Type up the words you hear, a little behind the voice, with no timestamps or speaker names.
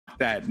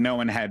that no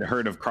one had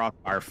heard of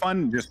Crossfire.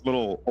 Fun, just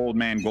little old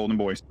man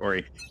Goldenboy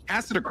story.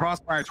 Casted a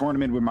Crossfire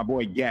tournament with my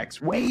boy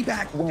Gex way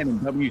back when in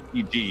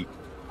WCG.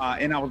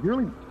 And I was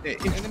really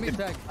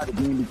interested by the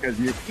game because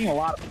you're seeing a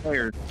lot of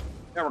players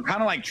that were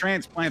kind of like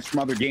transplants from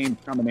other games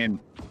coming in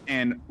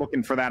and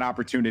looking for that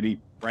opportunity,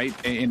 right?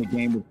 In a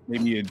game with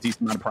maybe a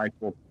decent amount of prize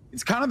pool.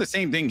 It's kind of the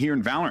same thing here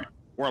in Valorant,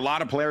 where a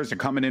lot of players are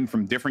coming in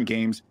from different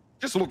games,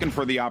 just looking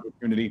for the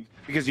opportunity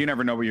because you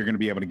never know what you're going to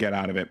be able to get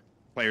out of it.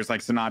 Players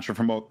like Sinatra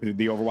from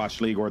the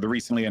Overwatch League, or the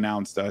recently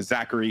announced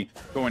Zachary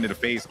going to the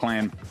FaZe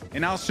clan,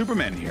 and now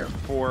Superman here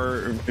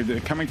for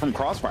coming from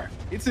Crossfire.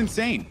 It's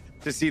insane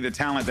to see the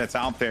talent that's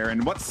out there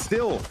and what's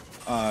still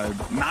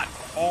not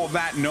all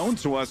that known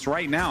to us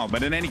right now.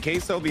 But in any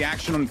case, though, the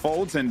action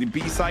unfolds and the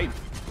B site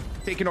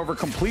taken over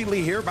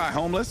completely here by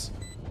Homeless.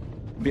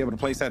 Be able to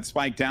place that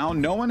spike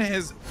down. No one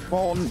has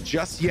fallen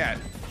just yet,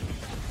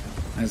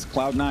 as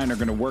Cloud9 are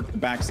going to work the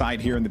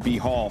backside here in the B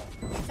hall.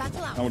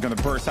 Now we're going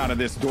to burst out of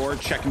this door,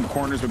 checking the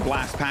corners with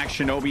Blast Pack.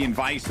 Shinobi and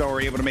Vice, though, are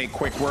able to make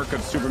quick work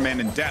of Superman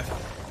and Death.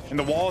 And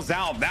the wall's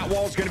out. That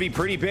wall's going to be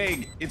pretty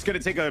big. It's going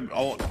to take a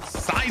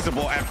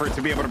sizable effort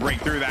to be able to break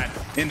through that.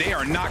 And they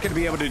are not going to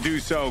be able to do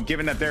so,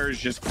 given that there's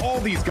just all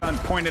these guns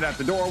pointed at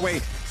the doorway.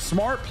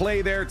 Smart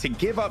play there to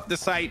give up the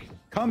site,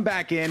 come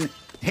back in,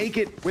 take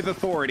it with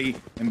authority,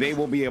 and they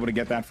will be able to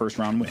get that first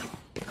round win.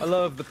 I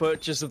love the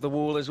purchase of the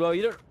wall as well.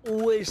 You don't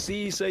always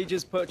see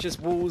Sages purchase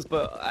walls,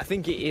 but I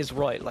think it is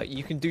right. Like,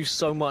 you can do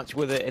so much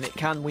with it, and it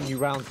can win you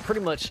rounds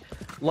pretty much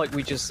like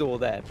we just saw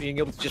there. Being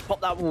able to just pop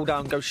that wall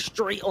down, go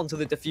straight onto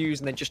the defuse,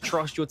 and then just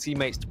trust your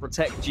teammates to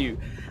protect you.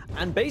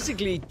 And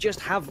basically just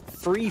have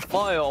free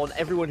fire on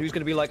everyone who's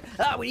going to be like,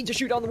 we need to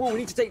shoot down the wall, we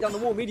need to take down the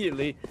wall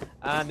immediately.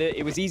 And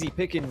it was easy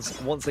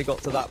pickings once they got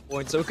to that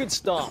point. So a good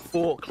start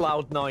for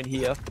Cloud9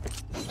 here.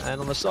 And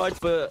on the side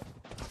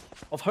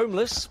of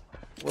Homeless,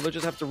 well, they'll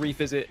just have to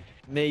revisit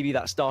maybe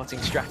that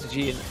starting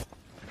strategy, and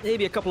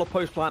maybe a couple of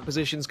post-plant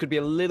positions could be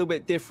a little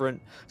bit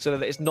different so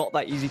that it's not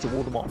that easy to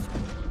wall them off.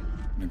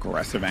 An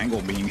aggressive angle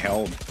being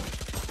held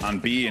on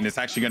B, and it's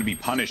actually going to be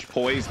punished.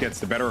 Poise gets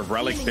the better of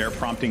Relics there,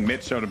 prompting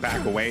Mitcho to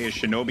back away as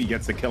Shinobi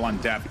gets the kill on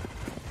Death.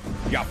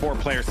 You got 4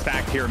 players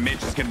stacked here.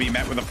 Mitch is going to be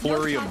met with a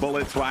flurry of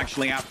bullets. Will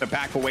actually have to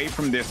back away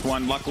from this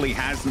one. Luckily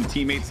has some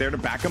teammates there to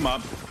back him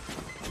up.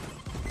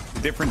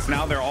 Difference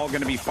now, they're all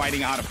going to be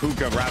fighting out of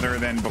Puka rather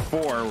than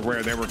before,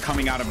 where they were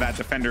coming out of that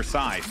defender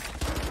side.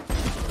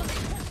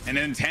 And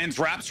Intense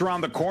wraps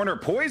around the corner.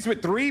 Poised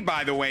with 3,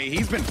 by the way.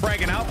 He's been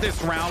fragging out this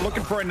round,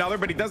 looking for another,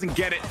 but he doesn't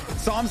get it.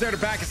 Psalm's there to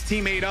back his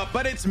teammate up,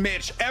 but it's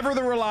Mitch, ever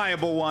the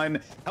reliable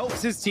one,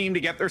 helps his team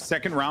to get their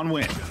second round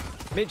win.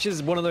 Mitch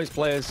is one of those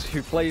players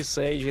who plays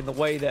Sage in the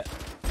way that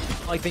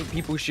I think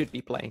people should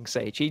be playing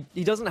Sage. He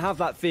doesn't have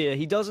that fear.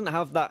 He doesn't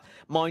have that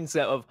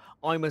mindset of,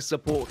 I'm a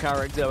support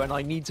character and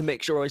I need to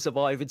make sure I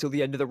survive until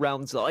the end of the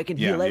round so I can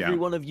heal every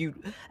one of you.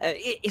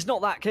 It's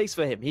not that case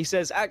for him. He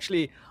says,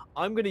 actually,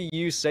 I'm going to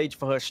use Sage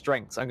for her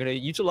strengths. I'm going to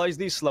utilize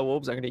these slow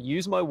orbs. I'm going to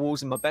use my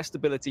walls and my best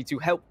ability to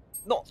help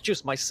not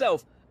just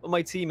myself, but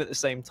my team at the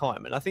same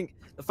time. And I think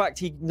the fact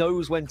he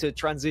knows when to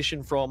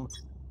transition from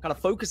kind of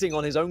focusing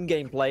on his own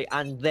gameplay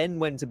and then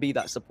when to be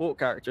that support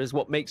character is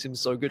what makes him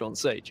so good on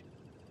Sage.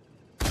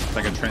 It's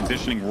like a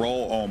transitioning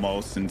role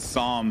almost, and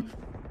Psalm,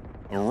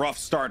 a rough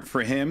start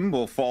for him,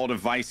 will fall to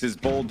Vice's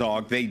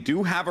Bulldog. They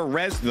do have a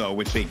res, though,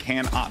 which they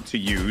can opt to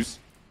use.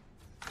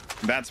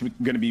 That's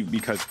going to be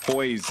because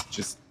Poise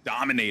just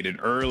dominated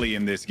early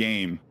in this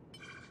game.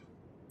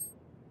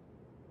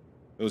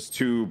 Those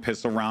 2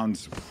 pistol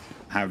rounds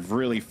have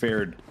really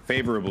fared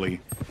favorably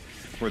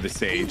for the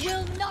Sage.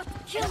 And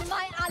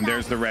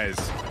there's the res.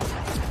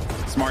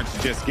 Smart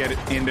to just get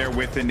in there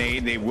with the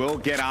nade. They will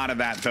get out of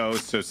that, though,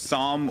 so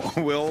Psalm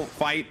will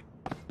fight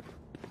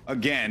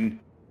again.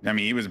 I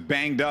mean, he was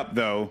banged up,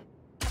 though.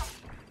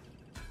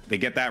 They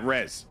get that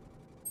res.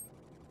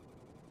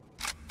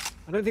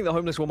 I don't think the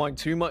Homeless will mind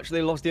too much.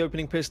 They lost the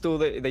opening pistol.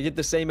 They did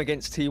the same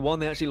against T1.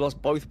 They actually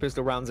lost both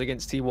pistol rounds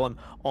against T1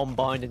 on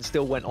bind and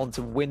still went on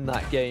to win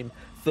that game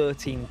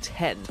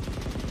 13-10.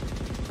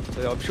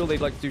 So I'm sure they'd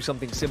like to do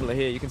something similar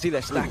here. You can see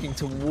they're stacking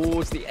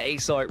towards the A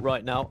site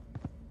right now.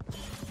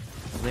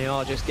 And they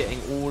are just getting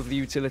all of the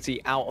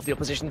utility out of the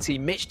opposition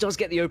team. Mitch does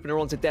get the opener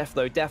onto Def,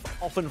 though. Def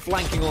often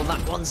flanking on that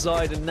one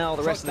side, and now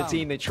the rest of the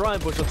team, they try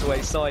and push onto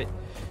A site.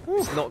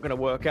 It's not going to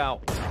work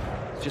out.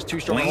 It's just too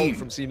strong a hold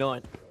from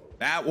C9.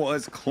 That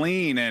was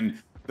clean,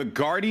 and the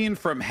Guardian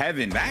from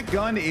Heaven, that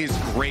gun is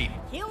great.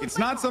 It's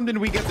not something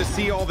we get to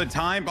see all the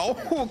time. Oh,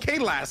 okay,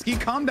 Lasky,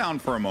 calm down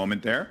for a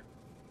moment there.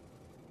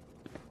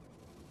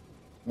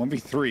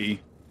 1v3. He's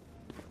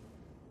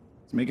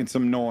making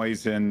some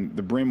noise, and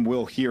the Brim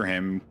will hear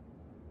him.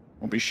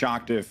 Won't be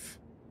shocked if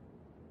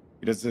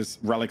he does this.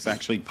 Relics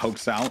actually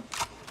pokes out,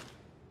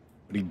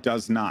 but he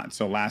does not.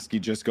 So Lasky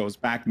just goes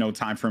back. No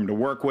time for him to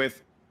work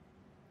with.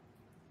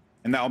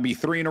 And that'll be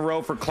 3 in a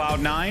row for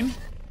Cloud9.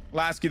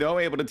 Lasky, though,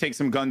 able to take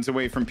some guns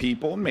away from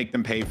people and make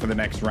them pay for the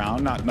next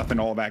round. Nothing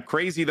all that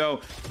crazy,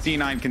 though.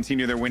 C9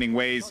 continue their winning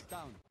ways.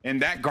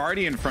 And that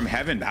Guardian from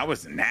Heaven, that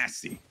was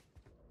nasty.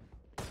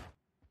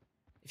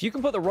 if you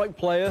can put the right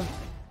player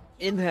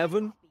in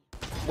heaven,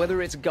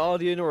 whether it's a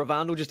Guardian or a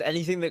Vandal, just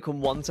anything that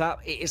can one-tap,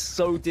 it is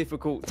so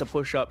difficult to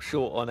push up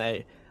short on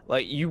A.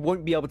 Like, you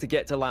won't be able to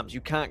get to lamps. You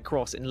can't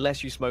cross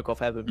unless you smoke off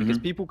heaven, because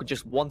people could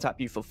just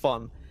one-tap you for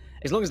fun,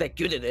 as long as they're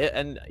good at it.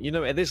 And, you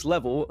know, at this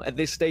level, at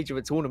this stage of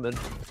a tournament,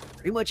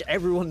 pretty much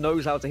everyone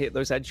knows how to hit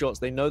those headshots.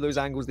 They know those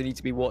angles they need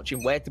to be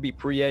watching, where to be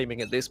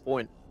pre-aiming at this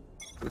point.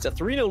 It's a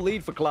 3-0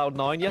 lead for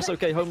Cloud9. Yes,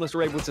 okay, Homeless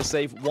are able to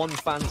save one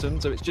Phantom,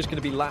 so it's just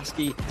going to be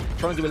Lasky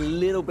trying to do a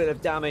little bit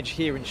of damage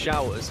here in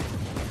showers.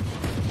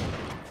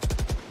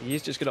 He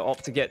is just going to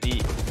opt to get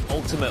the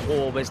ultimate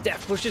orb as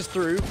Def pushes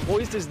through.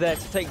 Poised is there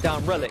to take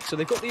down Relic, so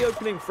they've got the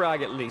opening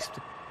frag at least.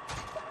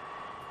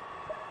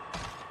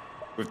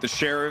 With the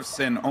Sheriffs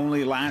and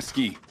only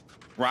Lasky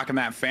rocking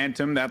that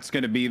Phantom, that's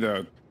going to be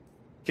the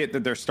kit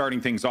that they're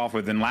starting things off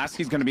with. And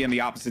Lasky's going to be on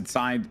the opposite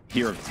side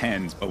here of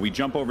Tens. But we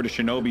jump over to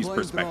Shinobi's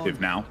perspective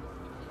now.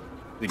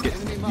 They get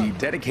the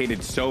dedicated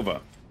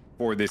Sova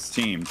for this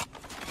team.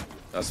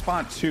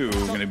 Spot 2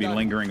 going to be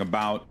lingering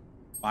about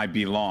by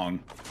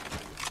Belong.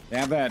 They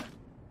have that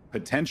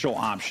potential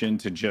option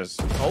to just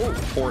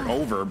port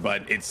over,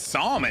 but it's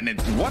Psalm, and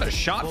what a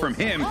shot from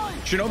him.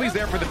 Shinobi's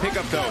there for the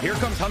pickup, though. Here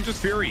comes Hunter's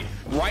Fury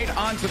right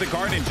onto the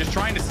Garden, just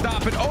trying to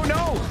stop it. Oh,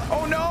 no!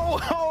 Oh, no!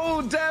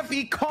 Oh, Def,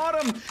 he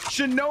caught him!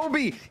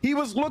 Shinobi, he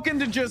was looking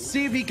to just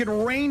see if he could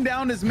rain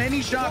down as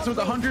many shots with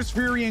the Hunter's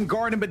Fury and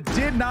Garden, but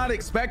did not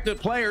expect the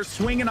player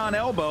swinging on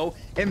elbow,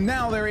 and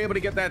now they're able to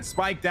get that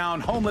spike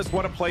down. Homeless,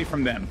 what a play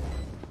from them.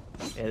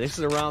 Yeah, this is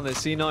a round that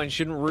C9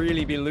 shouldn't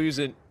really be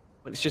losing.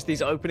 But it's just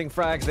these opening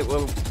frags that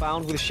were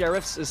found with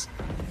Sheriffs, as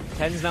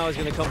Tens now is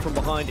going to come from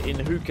behind in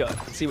Hookah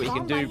and see what he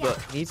can do,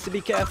 but needs to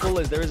be careful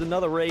as there is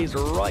another raise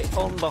right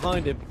on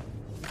behind him.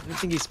 I don't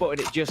think he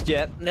spotted it just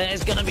yet.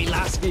 There's going to be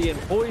Lasky, and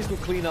Poised will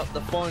clean up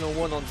the final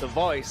one onto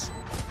Vice.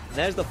 And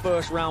there's the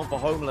first round for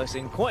Homeless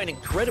in quite an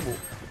incredible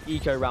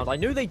eco round. I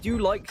know they do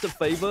like to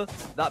favor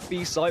that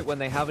B site when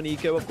they have an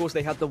eco. Of course,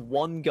 they had the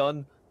one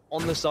gun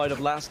on the side of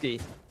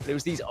Lasky. There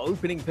was these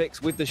opening picks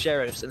with the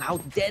Sheriffs and how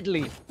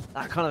deadly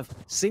that kind of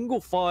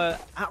single fire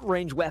at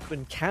range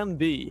weapon can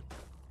be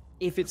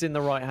if it's in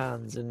the right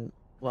hands. And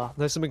well,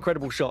 there's some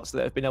incredible shots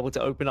that have been able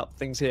to open up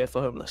things here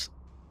for Homeless.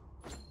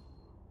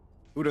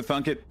 Who'd have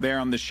thunk it there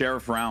on the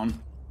Sheriff round?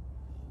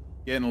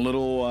 Getting a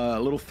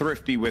little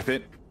thrifty with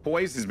it.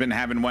 Poise has been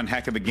having one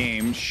heck of a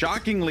game.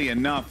 Shockingly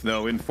enough,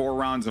 though, in 4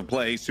 rounds of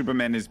play,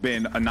 Superman has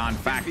been a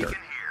non-factor.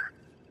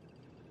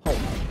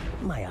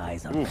 My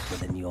eyes are better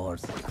than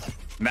yours.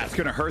 And that's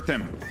going to hurt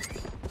them.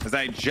 As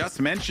I just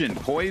mentioned,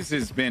 Poise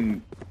has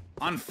been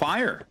on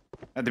fire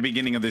at the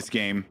beginning of this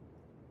game.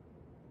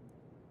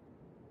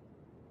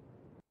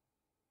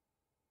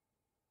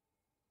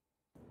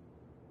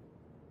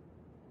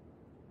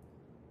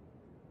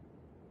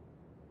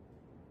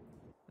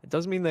 It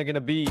does mean they're going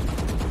to be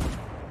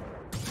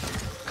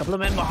a couple of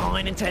men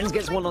behind, and Tens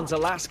gets one onto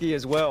Lasky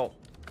as well.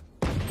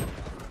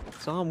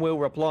 Sam will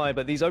reply,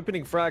 but these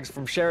opening frags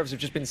from Sheriffs have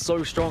just been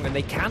so strong, and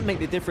they can make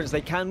the difference. They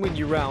can win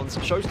you rounds.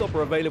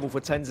 Showstopper available for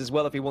Tens as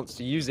well if he wants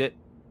to use it.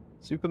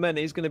 Superman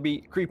is going to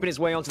be creeping his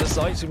way onto the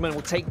site. Superman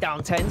will take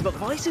down Tens, but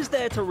Vice is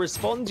there to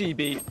respond,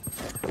 GB.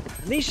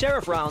 And these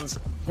Sheriff rounds,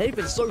 they've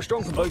been so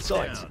strong from both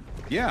sides.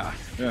 Yeah,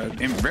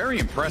 and very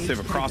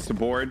impressive across the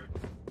board.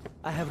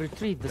 I have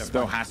retrieved this.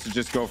 Though has to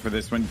just go for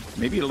this one.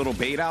 Maybe a little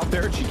bait out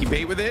there, cheeky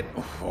bait with it.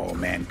 Oh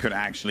man, could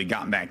have actually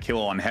gotten that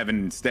kill on Heaven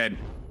instead.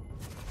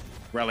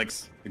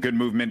 Relics, a good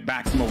movement,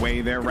 backs him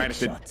away there right at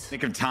the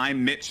nick of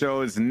time.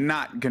 Mitcho is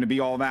not going to be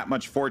all that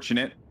much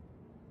fortunate.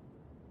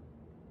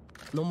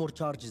 No more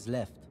charges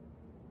left.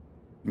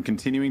 And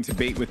continuing to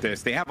bait with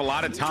this. They have a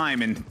lot of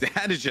time, and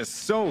that is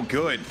just so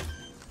good.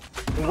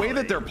 The way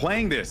that they're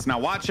playing this. Now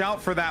watch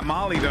out for that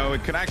Molly, though.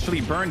 It could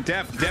actually burn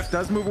Def. Def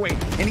does move away,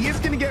 and he is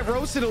going to get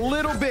roasted a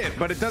little bit,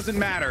 but it doesn't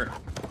matter.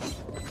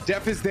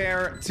 Def is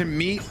there to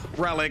meet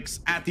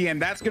Relics at the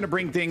end. That's going to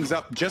bring things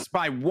up just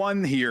by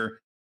 1 here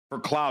for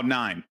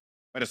Cloud9.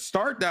 But a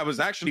start that was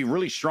actually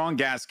really strong,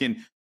 Gaskin,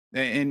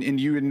 and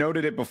you had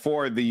noted it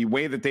before, the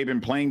way that they've been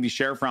playing these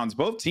Sheriff rounds.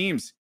 Both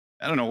teams,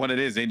 I don't know what it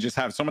is, they just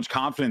have so much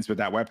confidence with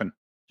that weapon.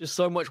 Just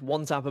so much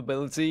one-tap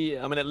ability.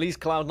 I mean, at least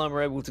Cloud9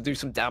 were able to do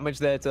some damage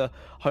there to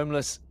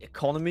Homeless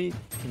Economy.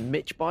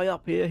 Mitch buy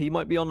up here. He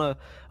might be on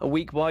a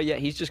weak buy, yet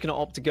he's just going to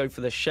opt to go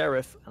for the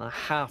Sheriff and a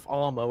half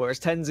armor, whereas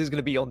Tens is going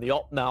to be on the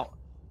opt now.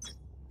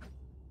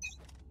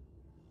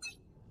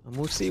 And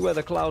we'll see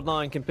whether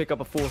Cloud9 can pick up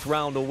a 4th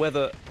round or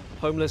whether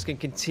Homeless can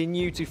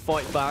continue to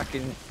fight back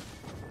and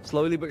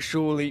slowly but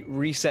surely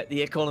reset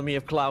the economy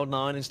of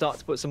Cloud9 and start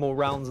to put some more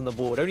rounds on the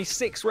board. Only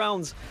 6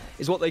 rounds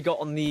is what they got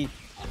on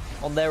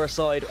their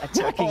side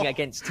attacking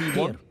against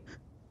T1.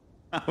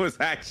 That was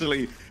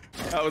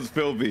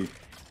filthy.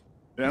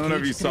 I don't know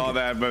if you saw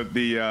that, but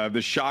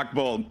the shock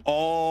bolt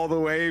all the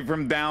way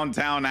from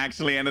downtown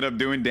actually ended up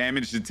doing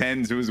damage to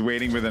Tens, who was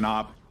waiting with an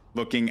op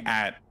looking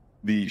at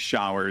the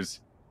showers.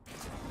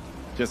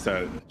 Just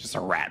a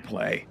rat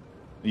play.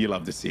 You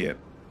love to see it.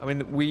 I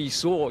mean, we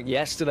saw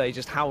yesterday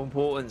just how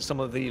important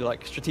some of the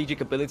like strategic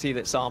ability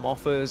that Sam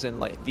offers and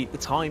like the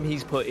time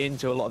he's put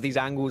into a lot of these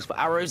angles for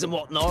arrows and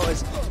whatnot.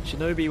 As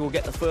Shinobi will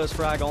get the first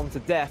frag onto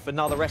Def, and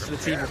now the rest of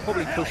the team will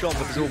probably push on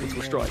with his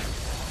orbital strike.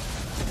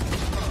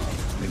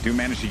 They do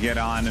manage to get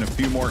on, and a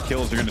few more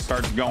kills are going to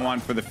start to go on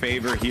for the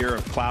favor here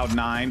of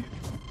Cloud9.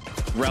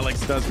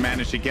 Relics does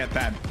manage to get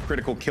that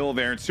critical kill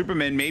there, and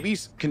Superman maybe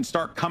can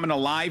start coming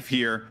alive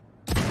here.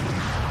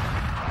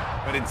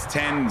 But it's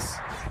Tens.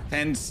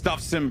 Tens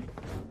stuffs him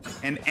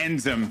and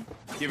ends him,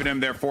 giving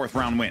him their 4th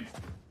round win.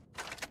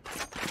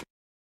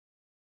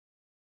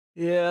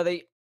 Yeah,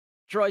 they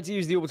tried to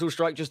use the orbital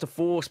strike just to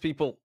force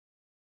people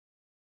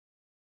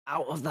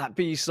out of that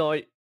B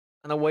site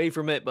and away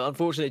from it, but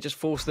unfortunately it just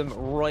forced them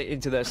right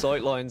into their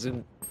sight lines,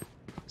 and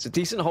it's a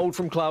decent hold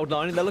from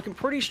Cloud9, and they're looking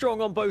pretty strong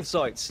on both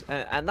sides.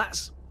 And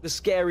that's the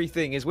scary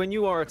thing, is when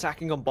you are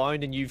attacking on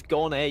bind and you've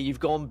gone A,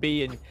 you've gone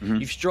B, and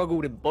you've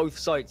struggled in both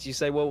sites, you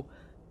say, well,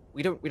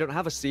 we don't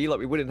have a C like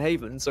we would in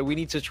Haven, so we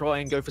need to try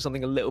and go for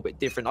something a little bit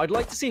different. I'd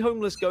like to see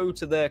Homeless go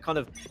to their kind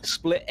of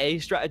split A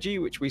strategy,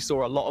 which we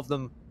saw a lot of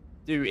them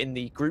do in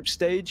the group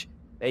stage.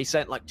 They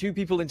sent like 2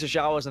 people into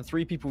showers and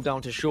 3 people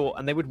down to short,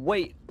 and they would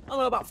wait, I don't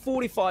know, about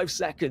 45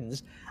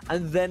 seconds,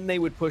 and then they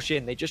would push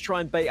in. They just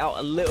try and bait out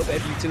a little bit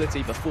of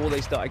utility before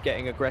they started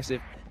getting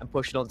aggressive and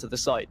pushing onto the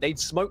site. They'd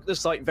smoke the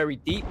site very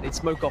deep, they'd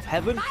smoke off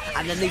Heaven,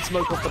 and then they'd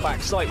smoke off the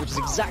back site, which is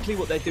exactly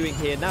what they're doing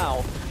here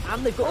now,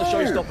 and they've got the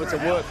showstopper to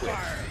work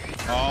with.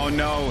 Oh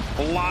no,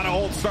 a lot of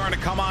ults starting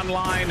to come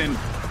online, and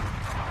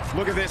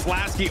look at this.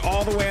 Lasky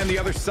all the way on the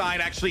other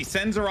side actually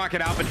sends a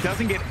rocket out, but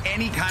doesn't get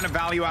any kind of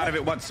value out of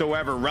it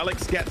whatsoever.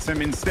 Relics gets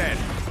him instead.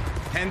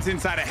 Pens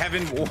inside of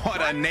Heaven. What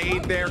a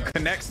nade there.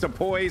 Connects to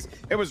Poise.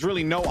 It was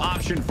really no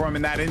option for him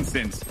in that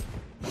instance.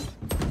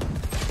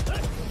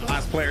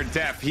 Last player,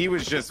 Def, he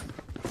was just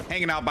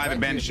hanging out by the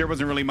bench. There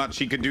wasn't really much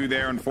he could do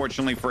there,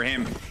 unfortunately for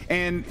him.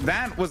 And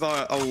that was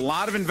a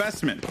lot of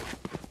investment.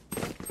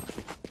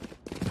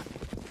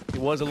 It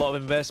was a lot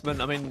of investment.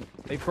 I mean,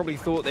 they probably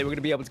thought they were going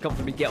to be able to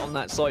comfortably get on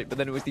that site, but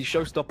then it was the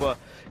showstopper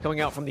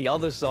coming out from the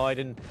other side,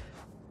 and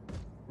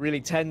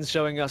really Tens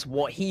showing us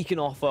what he can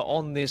offer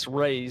on this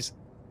raise.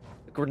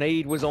 The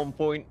grenade was on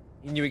point.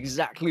 He knew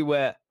exactly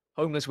where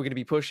Homeless were going to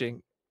be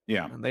pushing.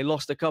 Yeah. And they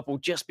lost a couple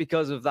just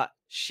because of that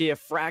sheer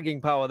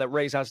fragging power that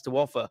Raze has to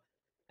offer.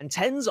 And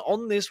Tens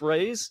on this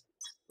Raze,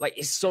 like,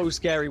 is so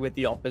scary with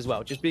the op as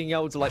well. Just being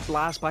able to like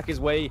blast pack his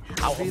way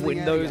out of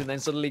windows and then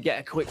suddenly get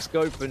a quick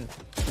scope, and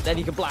then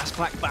he can blast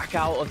pack back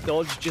out of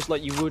dodge just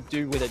like you would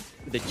do with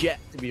a jet,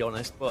 to be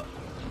honest. But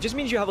it just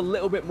means you have a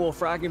little bit more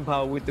fragging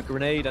power with the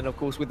grenade and of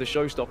course with the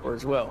showstopper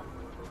as well.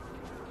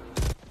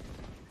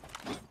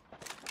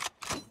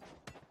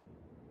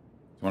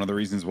 One of the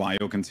reasons why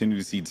you'll continue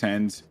to see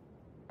Tens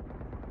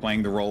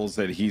playing the roles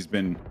that he's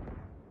been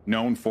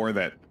known for,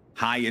 that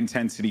high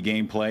intensity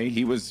gameplay.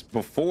 He was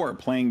before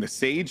playing the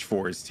Sage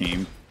for his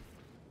team,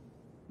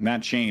 and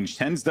that changed.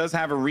 Tens does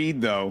have a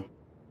read though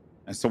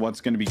as to what's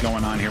going to be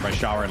going on here by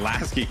Shower and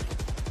Lasky.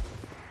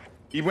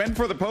 He went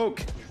for the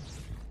poke.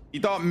 He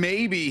thought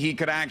maybe he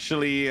could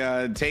actually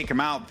take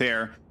him out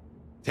there.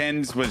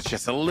 Tens was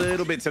just a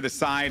little bit to the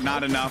side,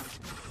 not enough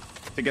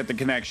to get the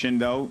connection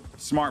though.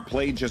 Smart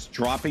play, just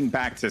dropping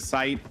back to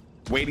site,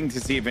 waiting to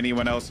see if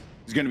anyone else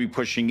is going to be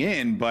pushing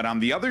in. But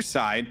on the other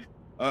side,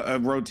 a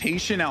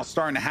rotation now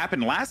starting to happen.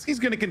 Lasky's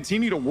going to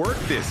continue to work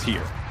this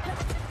here.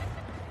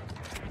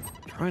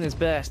 Trying his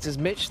best, as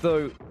Mitch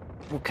though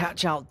will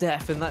catch out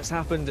Def, and that's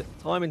happened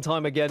time and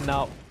time again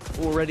now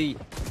already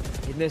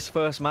in this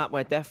first map,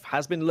 where Def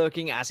has been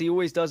lurking as he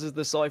always does as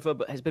the Cypher,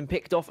 but has been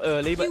picked off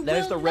early. But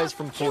there's the res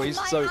from Poise,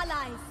 so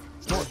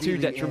it's not too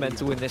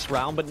detrimental in this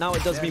round. But now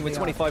it does mean with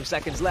 25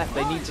 seconds left,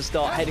 they need to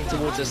start heading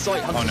towards a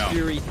site. Hunter's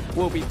Fury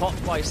will be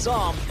popped by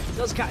Sam.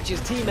 Does catch his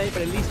teammate,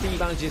 but at least he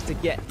manages to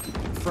get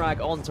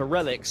frag onto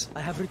Relics.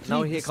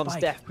 Now here comes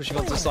Def pushing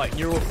onto site.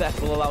 Neural Theft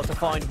will allow to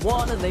find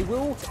one, and they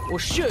will, or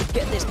should,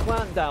 get this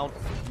plant down,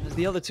 as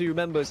the other two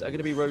members are going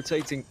to be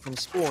rotating from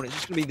spawn. It's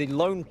just going to be the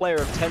lone player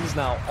of Tens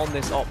now on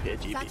this op here,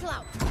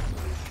 GB.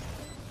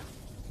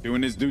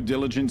 Doing his due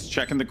diligence,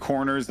 checking the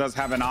corners, does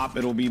have an op.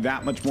 It'll be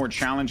that much more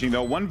challenging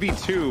though.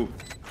 1v2,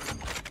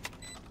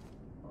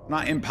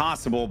 not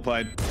impossible,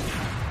 but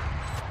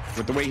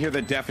with the way here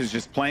that Def is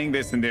just playing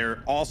this, and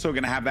they're also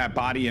going to have that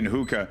body in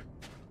hookah.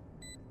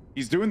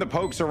 He's doing the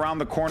pokes around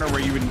the corner where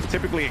you would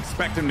typically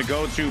expect him to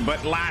go to,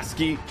 but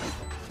Lasky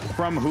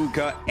from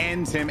hookah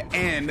ends him,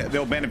 and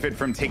they'll benefit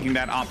from taking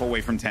that op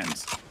away from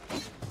Tens.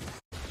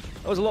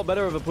 That was a lot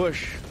better of a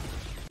push.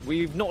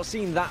 We've not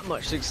seen that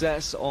much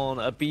success on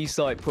a B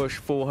site push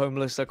for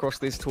Homeless across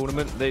this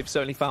tournament. They've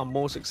certainly found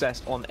more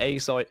success on A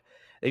site.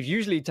 They've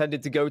usually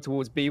tended to go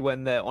towards B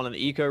when they're on an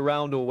eco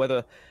round, or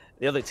whether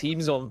the other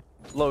team's on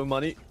low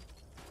money.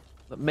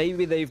 But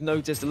maybe they've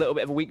noticed a little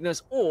bit of a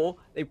weakness, or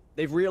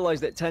they've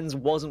realized that Tens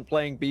wasn't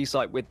playing B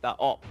site with that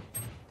op.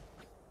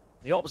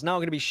 The op's now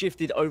going to be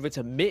shifted over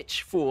to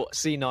Mitch for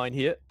C9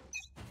 here.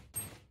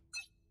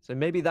 So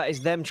maybe that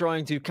is them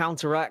trying to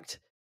counteract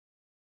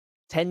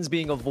Ten's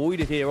being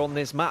avoided here on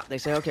this map. They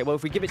say, okay, well,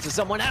 if we give it to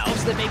someone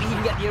else, then maybe he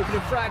can get the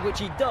opening frag, which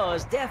he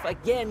does. Def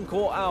again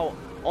caught out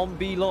on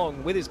B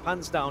long with his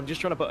pants down, just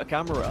trying to put a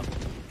camera up.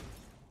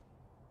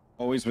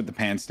 Always with the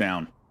pants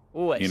down.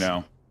 Always. You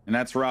know, and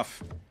that's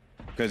rough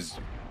because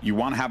you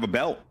want to have a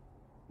belt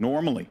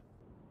normally.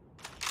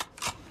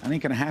 That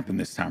ain't going to happen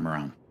this time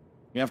around.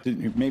 You have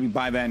to maybe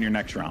buy that in your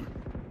next round.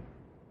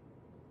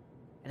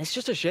 And it's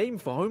just a shame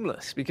for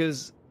Homeless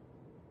because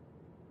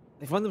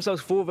they find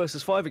themselves 4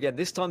 versus 5 again.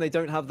 This time they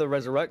don't have the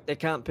Resurrect. They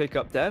can't pick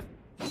up Dev.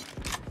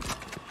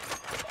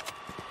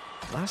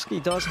 Lasky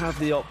does have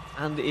the op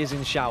and is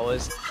in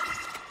showers.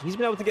 He's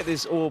been able to get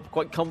this orb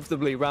quite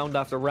comfortably round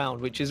after round,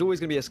 which is always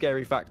going to be a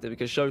scary factor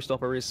because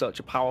Showstopper is such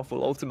a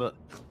powerful ultimate.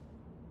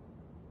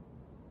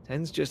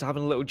 Ten's just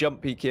having a little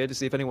jump peek here to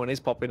see if anyone is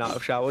popping out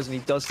of showers, and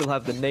he does still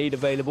have the nade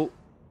available.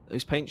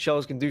 Those paint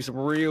shells can do some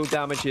real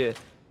damage here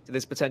to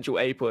this potential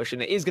A push,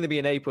 and it is going to be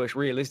an A push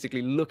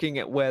realistically, looking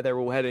at where they're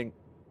all heading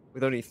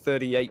with only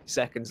 38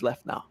 seconds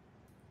left now.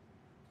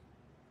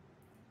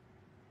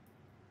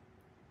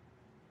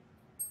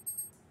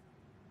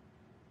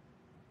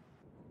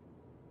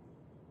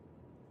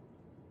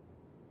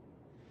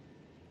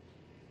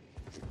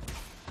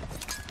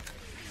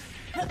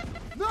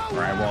 All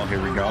right, well,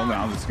 here we go.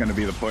 Now this is going to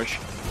be the push.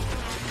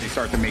 They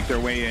start to make their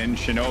way in.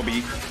 Shinobi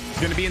is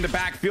going to be in the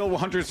backfield.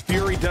 Hunter's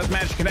Fury does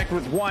manage to connect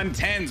with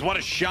 110s. What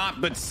a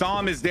shot, but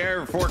Som is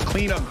there for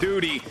cleanup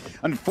duty.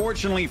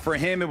 Unfortunately for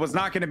him, it was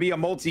not going to be a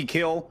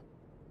multi-kill.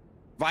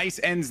 Vice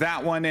ends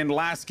that one, and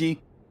Lasky,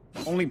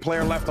 only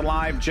player left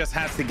alive, just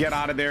has to get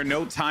out of there.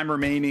 No time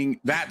remaining.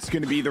 That's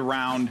going to be the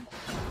round.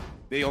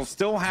 They'll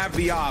still have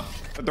the op,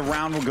 but the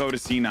round will go to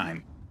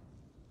C9.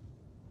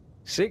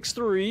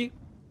 6-3.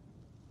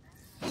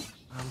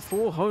 And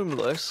for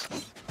Homeless,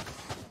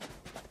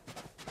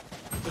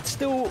 it's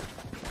still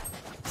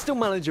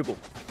manageable.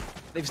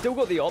 They've still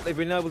got the op. They've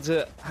been able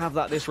to have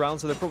that this round,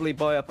 so they'll probably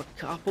buy up a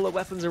couple of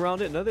weapons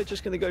around it. No, they're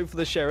just going to go for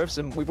the Sheriffs,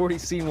 and we've already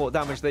seen what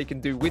damage they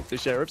can do with the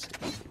Sheriffs.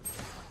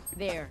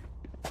 There.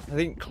 I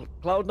think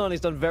Cloud9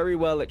 has done very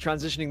well at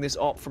transitioning this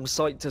op from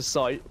site to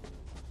site,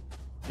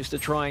 just to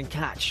try and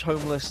catch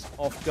Homeless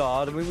off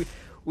guard. I mean,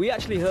 we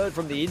actually heard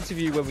from the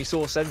interview when we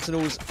saw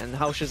Sentinels and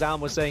how Shazam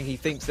was saying he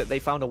thinks that they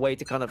found a way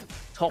to kind of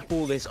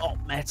topple this op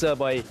meta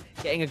by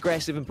getting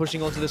aggressive and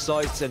pushing onto the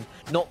sites and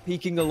not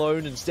peeking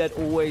alone, instead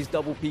always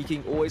double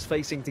peeking, always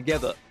facing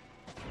together.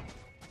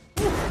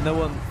 No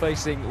one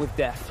facing with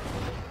Death.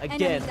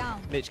 Again,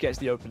 Mitch gets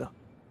the opener.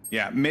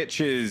 Yeah, Mitch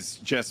has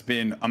just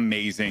been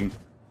amazing.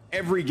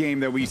 Every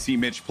game that we see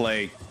Mitch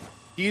play,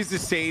 he's the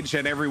sage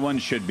that everyone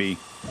should be.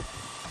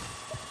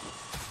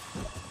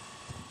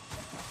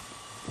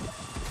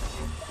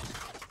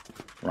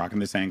 Rocking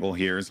this angle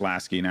here is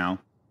Lasky now.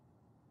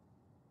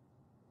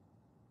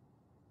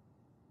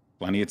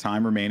 Plenty of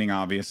time remaining,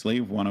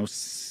 obviously.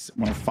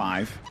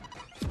 105.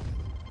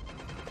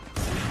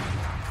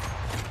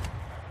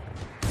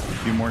 A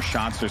few more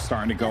shots are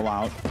starting to go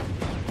out.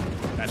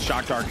 That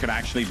shock dart could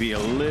actually be a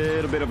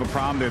little bit of a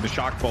problem there. The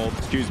shock bolt,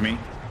 excuse me.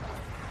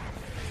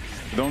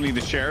 With only the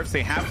Sheriffs,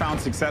 they have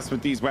found success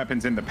with these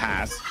weapons in the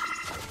past.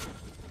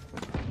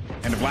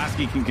 And if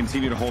Lasky can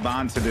continue to hold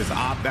on to this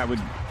op, that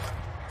would,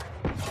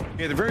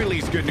 at the very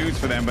least, good news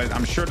for them, but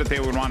I'm sure that they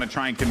would want to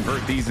try and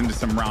convert these into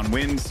some round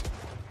wins.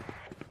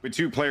 With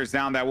 2 players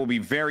down, that will be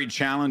very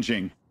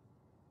challenging.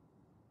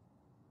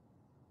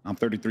 Now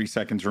 33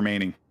 seconds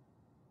remaining.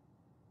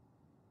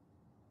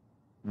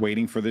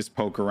 Waiting for this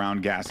poke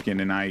around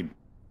Gaskin, and I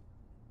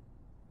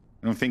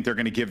don't think they're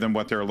going to give them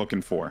what they're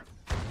looking for.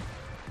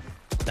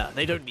 No,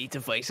 they don't need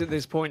to face at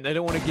this point. They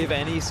don't want to give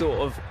any sort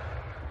of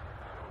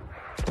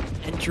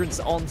entrance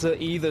onto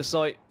either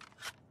site.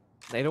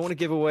 They don't want to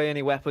give away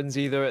any weapons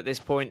either at this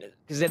point,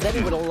 because then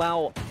it would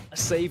allow a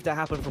save to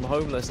happen from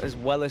Homeless as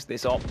well as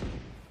this op.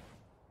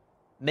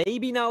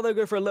 Maybe now they'll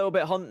go for a little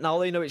bit hunt. Now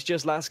they know it's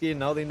just Lasky, and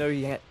now they know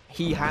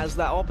he has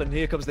that op, and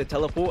here comes the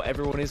teleport.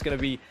 Everyone is going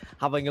to be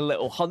having a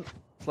little hunt.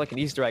 It's like an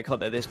Easter egg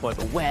hunt at this point,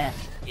 but where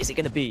is it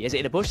going to be? Is it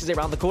in a bush? Is it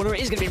around the corner?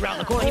 It is going to be around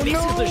the corner. He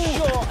misses the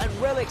shot, and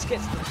Relics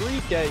gets the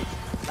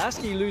 3K.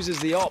 Lasky loses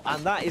the op,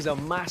 and that is a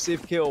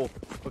massive kill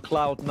for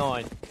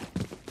Cloud9.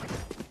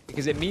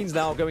 Because it means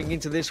now going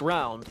into this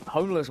round,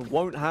 Homeless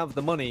won't have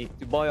the money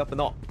to buy up an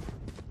op.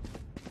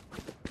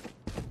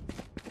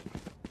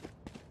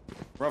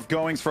 Rough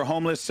goings for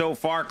Homeless so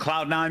far.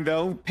 Cloud9,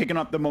 though, picking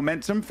up the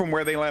momentum from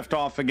where they left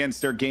off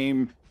against their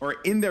game, or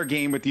in their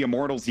game with the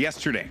Immortals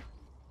yesterday.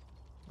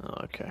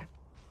 Okay.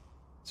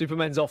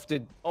 Superman's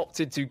opted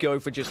to go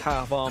for just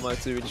half armor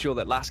to ensure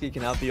that Lasky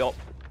can have the op.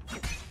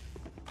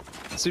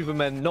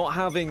 Superman not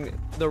having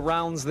the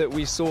rounds that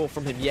we saw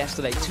from him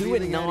yesterday. 2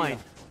 and 9.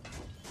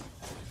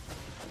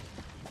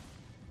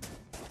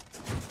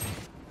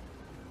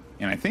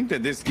 And I think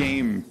that this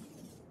game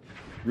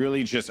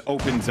really just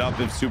opens up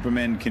if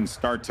Superman can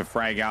start to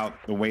frag out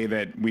the way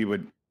that we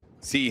would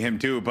see him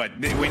do. But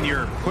when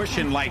you're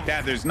pushing like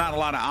that, there's not a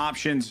lot of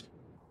options.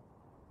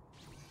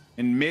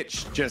 And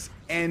Mitch just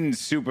ends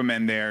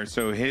Superman there.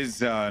 So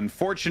his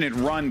unfortunate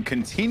run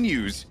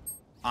continues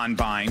on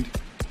Bind.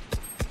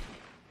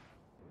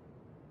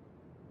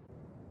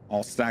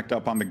 all stacked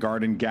up on the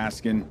garden.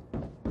 Gaskin.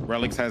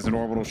 Relics has an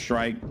orbital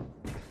strike.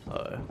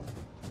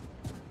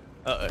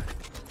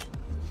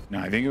 No,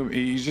 I think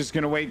he's just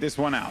going to wait this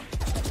one out.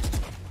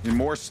 And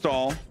more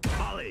stall.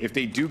 If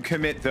they do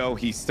commit, though,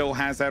 he still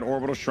has that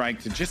orbital strike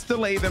to just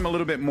delay them a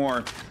little bit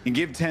more and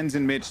give Tens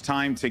and Mitch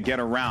time to get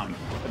around.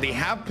 But they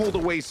have pulled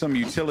away some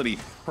utility.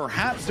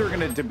 Perhaps they're going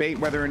to debate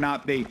whether or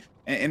not they...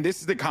 And this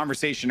is the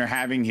conversation they're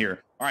having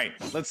here. All right,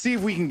 let's see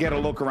if we can get a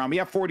look around. We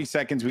have 40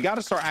 seconds. We got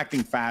to start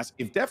acting fast.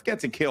 If Def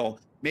gets a kill,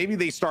 maybe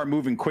they start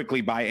moving quickly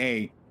by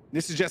A.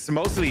 This is just to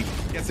mostly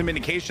get some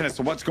indication as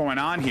to what's going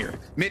on here.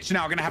 Mitch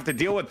now going to have to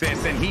deal with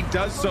this, and he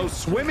does so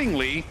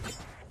swimmingly.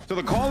 So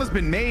the call has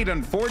been made.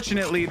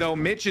 Unfortunately, though,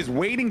 Mitch is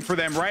waiting for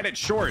them right at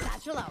short.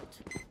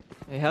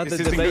 They had the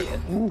debate,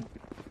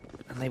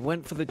 and they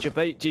went for the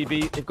debate,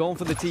 GB. They've gone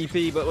for the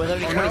TP, but with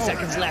only 20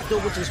 seconds left,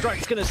 orbital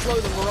strike's going to slow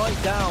them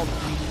right down.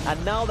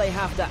 And now they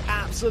have to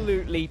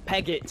absolutely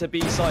peg it to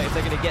B site if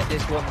they're going to get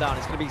this one down.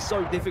 It's going to be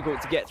so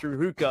difficult to get through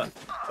hookah.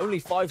 Only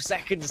 5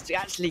 seconds to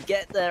actually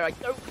get there. I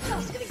don't think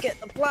he's going to get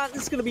the plant.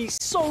 This is going to be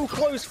so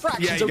close.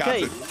 Fractions,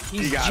 okay.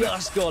 He's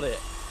just got it.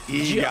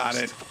 He got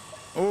it.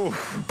 Oh,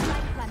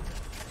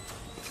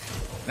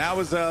 that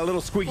was a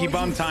little squeaky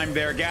bum time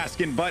there,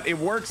 Gaskin, but it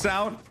works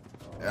out,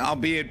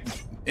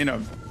 albeit in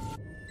a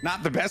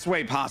not the best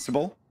way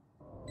possible.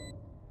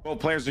 Both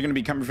players are going to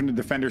be coming from the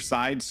defender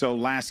side, so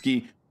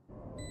Lasky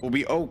will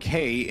be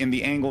okay in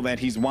the angle that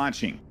he's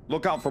watching.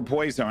 Look out for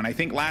Poison, and I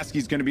think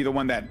Lasky's going to be the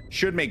one that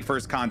should make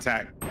first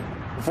contact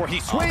before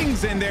he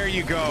swings, and there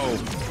you go.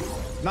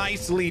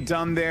 Nicely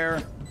done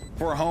there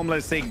for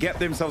Homeless. They get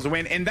themselves a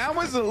win, and that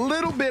was a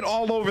little bit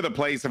all over the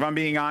place, if I'm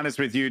being honest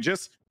with you.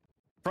 Just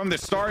from the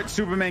start,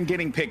 Superman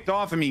getting picked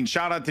off. I mean,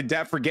 shout out to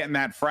Def for getting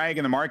that frag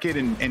in the market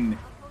and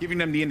giving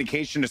them the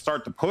indication to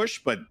start the push,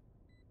 but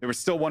there was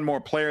still one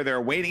more player there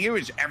waiting. It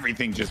was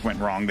everything just went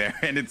wrong there,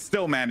 and it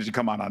still managed to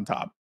come out on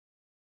top.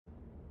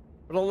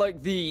 But I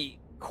like the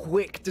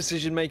quick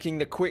decision making,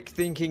 the quick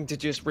thinking to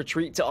just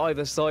retreat to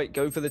either site,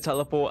 go for the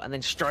teleport, and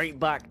then straight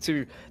back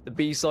to the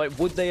B site.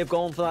 Would they have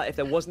gone for that if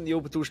there wasn't the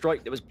orbital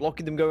strike that was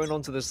blocking them going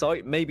onto the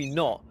site? Maybe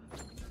not.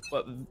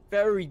 But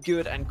very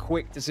good and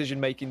quick decision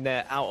making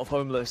there out of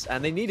Homeless,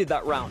 and they needed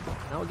that round.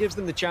 Now it gives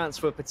them the chance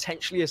for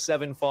potentially a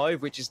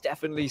 7-5, which is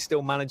definitely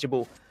still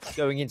manageable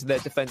going into their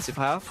defensive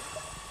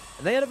half.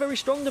 And they had a very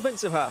strong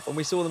defensive half when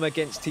we saw them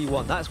against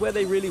T1. That's where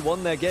they really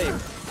won their game.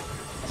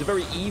 It's a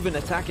very even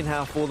attacking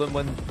half for them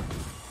when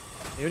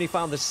they only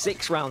found the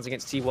 6 rounds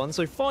against T1,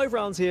 so 5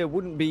 rounds here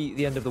wouldn't be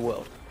the end of the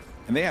world.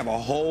 And they have a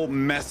whole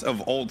mess of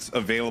ults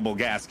available,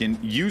 Gaskin.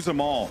 Use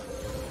them all.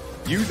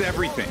 Use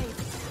everything.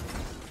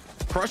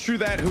 Crush through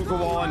that hookah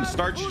wall and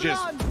start to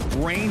just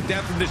rain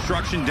death and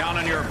destruction down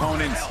on your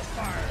opponents.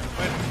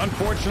 But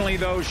unfortunately,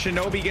 though,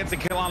 Shinobi gets a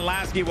kill on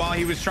Lasky while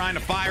he was trying to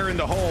fire in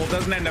the hole.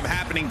 Doesn't end up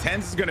happening.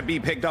 Tens is going to be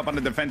picked up on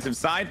the defensive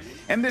side.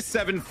 And this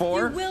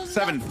 7-4,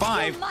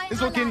 7-5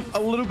 is looking a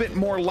little bit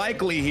more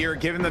likely here,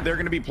 given that they're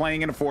going to be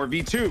playing in a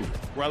 4v2.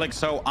 Relic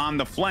so on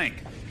the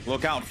flank.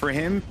 Look out for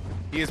him.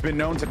 He has been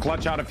known to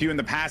clutch out a few in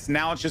the past.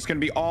 Now it's just going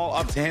to be all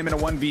up to him in a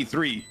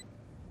 1v3.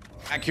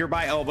 Back here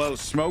by elbow,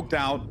 smoked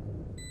out.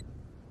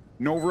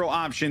 No real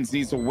options,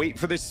 needs to wait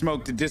for this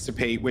smoke to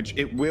dissipate, which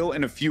it will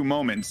in a few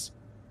moments.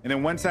 And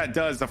then once that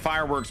does, the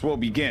fireworks will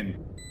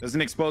begin.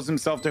 Doesn't expose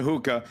himself to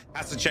hookah,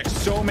 has to check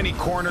so many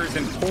corners,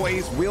 and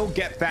Poise will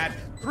get that.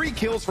 3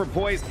 kills for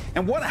Poise,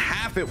 and what a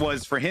half it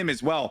was for him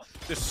as well.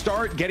 To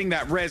start getting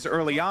that res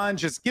early on,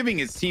 just giving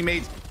his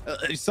teammates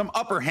some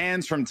upper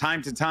hands from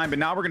time to time. But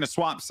now we're gonna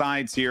swap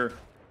sides here.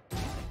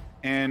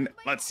 And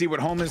let's see what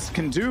Homeless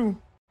can do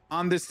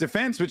on this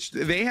defense, which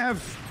they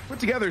have put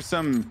together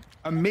some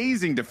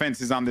amazing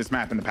defenses on this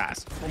map in the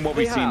past from what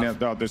we've seen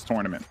throughout this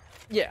tournament.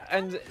 Yeah,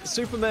 and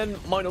Superman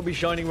might not be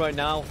shining right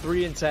now.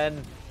 3 and 10,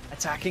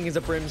 attacking as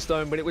a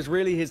Brimstone, but it was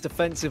really his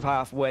defensive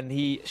half when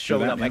he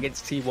showed up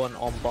against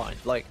T1 on bind.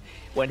 Like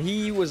when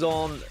he was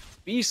on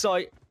B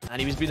site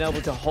and he was being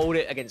able to hold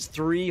it against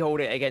 3,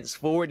 hold it against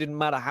 4. It didn't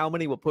matter how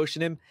many were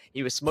pushing him.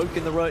 He was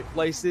smoking the right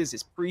places.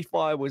 His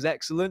pre-fire was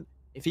excellent.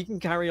 If he can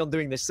carry on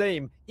doing the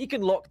same, he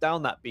can lock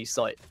down that B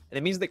site. And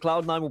it means that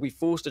Cloud9 will be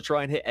forced to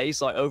try and hit A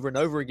site over and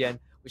over again,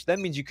 which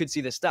then means you could see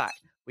the stack.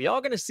 We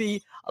are going to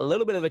see a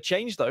little bit of a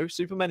change, though.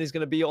 Superman is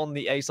going to be on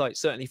the A site,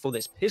 certainly for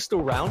this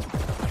pistol round.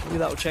 Maybe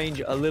that will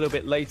change a little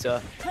bit later.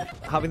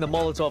 Having the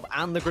Molotov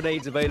and the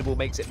grenades available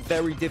makes it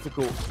very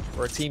difficult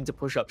for a team to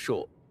push up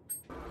short.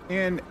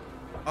 And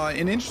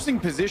an interesting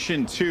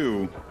position,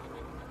 too,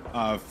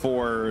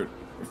 for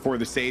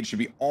the Sage to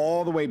be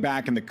all the way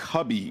back in the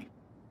cubby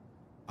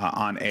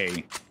on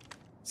A.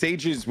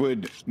 Sages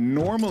would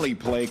normally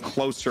play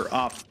closer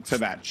up to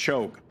that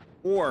choke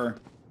or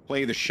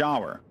play the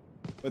shower.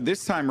 But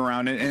this time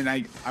around, and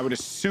I would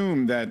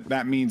assume that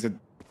that means that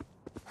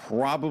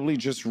probably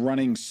just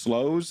running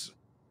slows,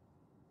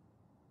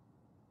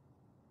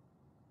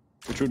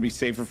 which would be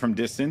safer from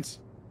distance.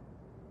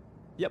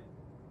 Yep.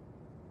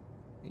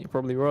 You're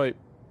probably right.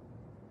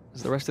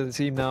 As the rest of the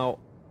team now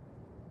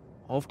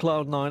of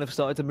Cloud9 have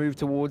started to move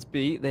towards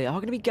B. They are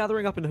going to be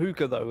gathering up in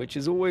hookah, though, which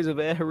is always a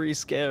very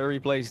scary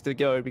place to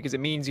go because it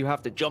means you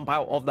have to jump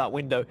out of that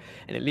window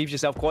and it leaves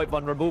yourself quite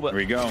vulnerable. But here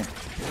we go.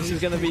 This is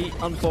going to be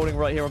unfolding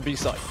right here on B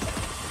side.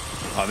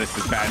 Oh, this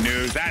is bad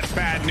news. That's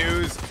bad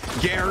news.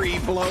 Gary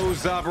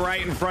blows up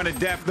right in front of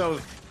Def, though.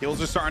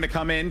 Kills are starting to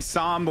come in.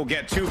 Sam will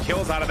get 2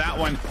 kills out of that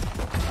one.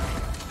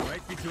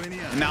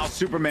 Now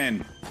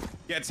Superman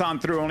gets on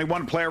through. Only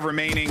 1 player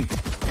remaining,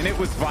 and it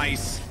was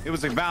Vice. It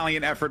was a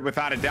valiant effort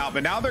without a doubt,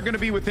 but now they're going to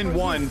be within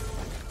 1.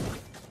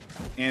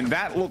 And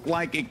that looked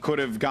like it could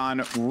have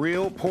gone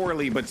real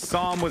poorly, but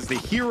Sam was the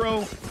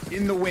hero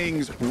in the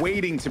wings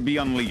waiting to be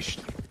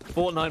unleashed.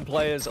 Fortnite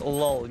players,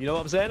 lol. You know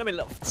what I'm saying? I mean,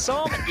 look,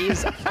 Sam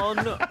is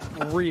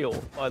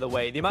unreal, by the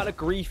way. The amount of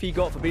grief he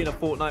got for being a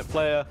Fortnite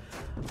player.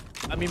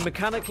 I mean,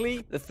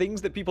 mechanically, the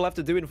things that people have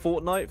to do in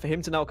Fortnite for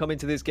him to now come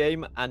into this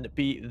game and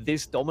be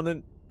this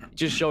dominant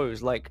just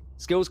shows, like,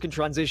 skills can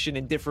transition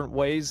in different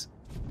ways.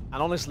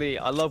 And honestly,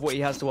 I love what he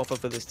has to offer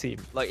for this team.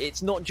 Like,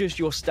 it's not just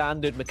your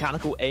standard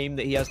mechanical aim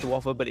that he has to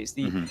offer, but it's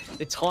the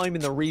time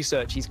and the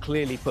research he's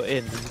clearly put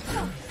in.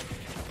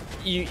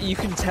 You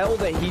can tell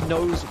that he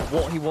knows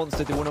what he wants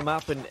to do on a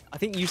map, and I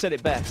think you said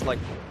it best. Like,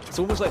 it's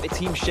almost like the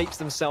team shapes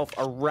themselves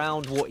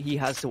around what he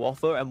has to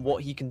offer and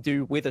what he can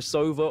do with a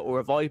Sova or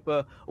a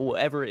Viper or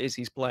whatever it is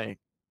he's playing.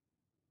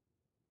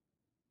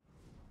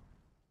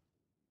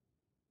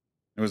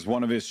 It was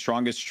one of his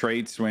strongest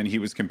traits when he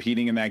was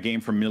competing in that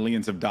game for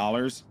millions of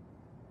dollars.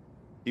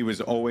 He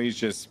was always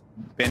just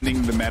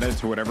bending the meta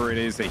to whatever it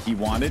is that he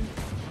wanted.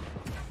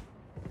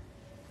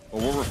 But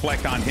we'll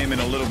reflect on him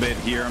in a little bit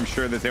here. I'm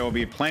sure that there will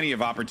be plenty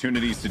of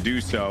opportunities to do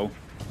so.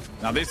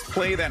 Now, this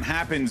play that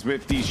happens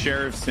with these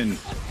sheriffs and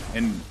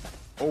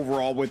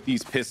overall with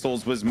these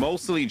pistols was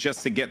mostly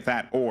just to get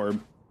that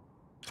orb.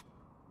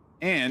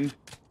 And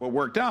what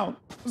worked out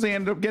was they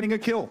ended up getting a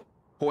kill.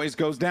 Poise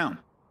goes down.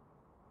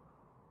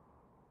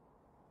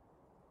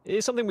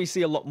 It's something we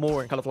see a lot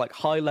more in kind of like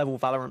high-level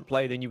Valorant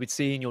play than you would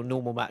see in your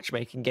normal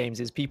matchmaking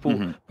games, is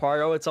people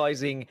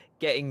prioritizing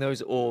getting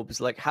those orbs,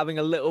 like having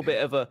a little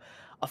bit of a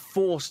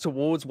force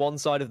towards one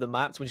side of the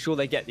map to ensure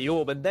they get the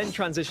orb, and then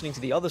transitioning to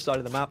the other side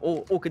of the map,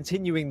 or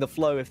continuing the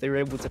flow if they're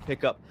able to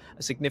pick up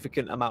a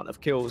significant amount of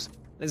kills.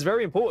 And it's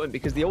very important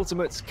because the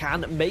ultimates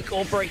can make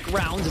or break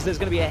rounds, as there's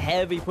going to be a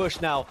heavy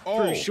push now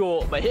through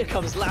short, but here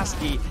comes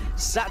Lasky,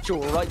 satchel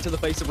right to the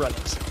face of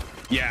Relics.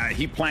 Yeah,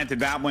 he planted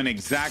that one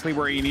exactly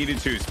where he needed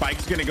to.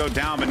 Spike's going to go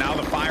down, but now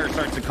the fire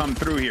starts to come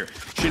through here.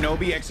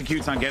 Shinobi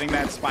executes on getting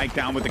that spike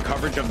down with the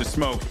coverage of the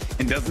smoke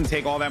and doesn't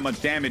take all that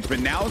much damage, but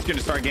now it's going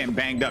to start getting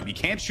banged up. You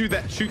can't shoot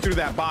through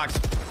that box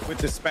with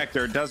the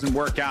Spectre. It doesn't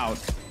work out,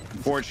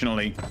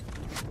 unfortunately.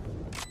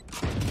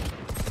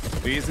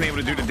 He isn't able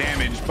to do the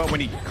damage, but when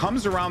he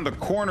comes around the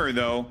corner,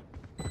 though,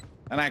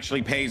 that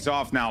actually pays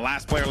off now.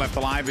 Last player left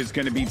alive is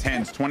going to be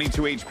Tens,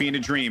 22 HP in a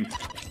dream.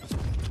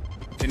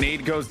 The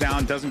nade goes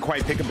down, doesn't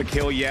quite pick up a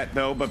kill yet,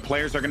 though, but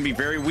players are going to be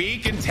very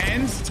weak. And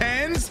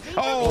Tens.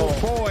 Oh,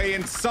 boy.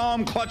 And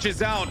Sam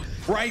clutches out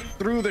right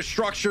through the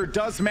structure,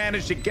 does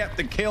manage to get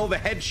the kill, the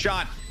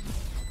headshot.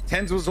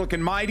 Tens was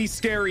looking mighty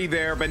scary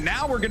there, but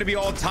now we're going to be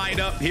all tied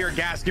up here,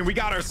 Gaskin. We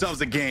got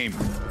ourselves a game.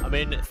 I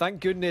mean,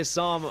 thank goodness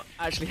Sam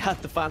actually had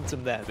the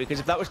Phantom there, because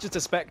if that was just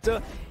a Spectre,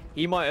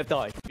 he might have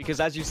died. Because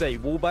as you say,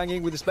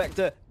 wallbanging with the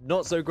Spectre,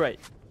 not so great.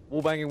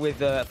 Wallbanging with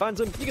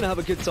Phantom, you're going to have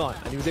a good time.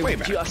 And he was able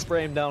to just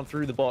spray him down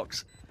through the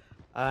box.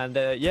 And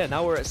yeah,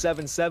 now we're at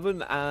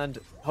 7-7, and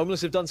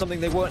Homeless have done something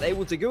they weren't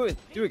able to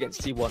do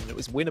against T1. It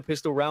was win a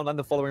pistol round and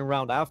the following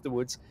round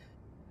afterwards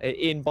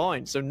in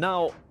bind. So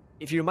now,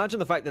 if you imagine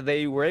the fact that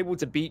they were able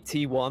to beat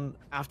T1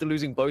 after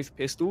losing both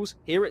pistols,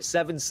 here at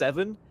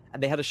 7-7,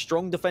 and they had a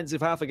strong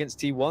defensive half against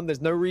T1, there's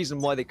no reason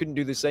why they couldn't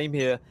do the same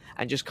here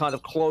and just kind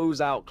of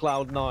close out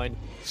Cloud9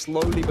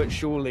 slowly but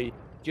surely,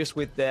 just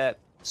with their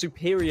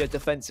superior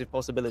defensive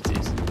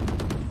possibilities.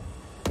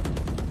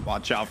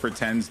 Watch out for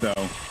Tens, though.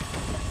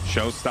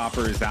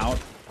 Showstopper is out.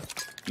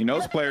 He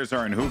knows players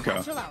are in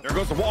hookah. There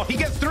goes the wall. He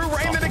gets through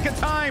right in the nick of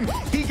time.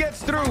 He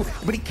gets through,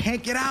 but he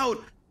can't get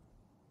out.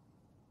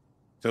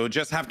 So he'll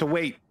just have to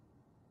wait.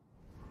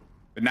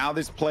 But now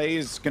this play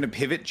is going to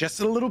pivot just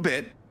a little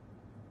bit.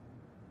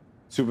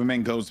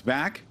 Superman goes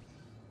back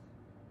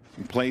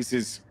and plays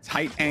his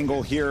tight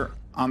angle here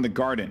on the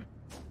garden.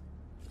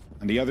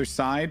 On the other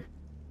side,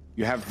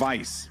 you have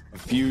Vice, a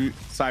few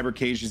cyber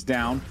cages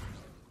down.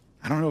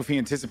 I don't know if he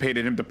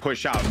anticipated him to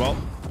push out. Well,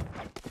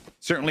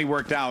 certainly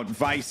worked out.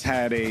 Vice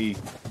had a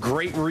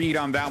great read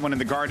on that one in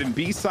the garden.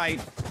 B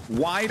site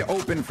wide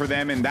open for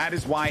them, and that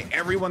is why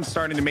everyone's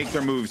starting to make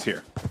their moves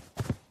here.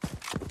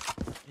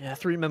 Yeah,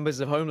 3 members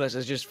of Homeless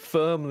is just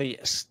firmly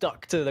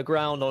stuck to the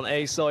ground on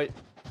A site.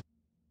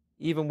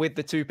 Even with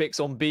the 2 picks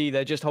on B,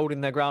 they're just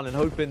holding their ground and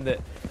hoping that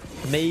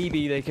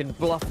maybe they can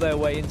bluff their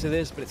way into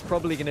this, but it's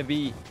probably going to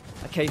be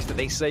a case that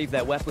they save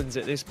their weapons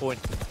at this point.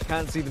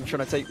 Can't see them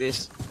trying to take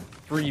this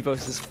 3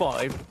 versus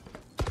 5.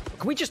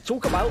 Can we just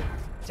talk about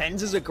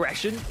Tens'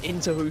 aggression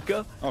into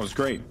hookah? Oh, it was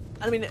great.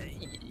 I mean,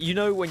 you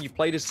know, when you've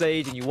played a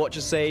Sage and you watch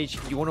a Sage,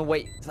 you want to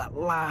wait to that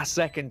last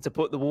second to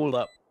put the wall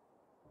up.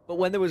 But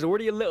when there was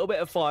already a little bit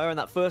of fire and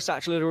that first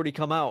satchel had already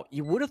come out,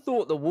 you would have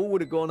thought the wall would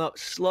have gone up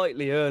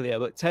slightly earlier,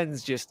 but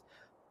Ten's just,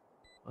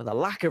 with a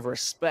lack of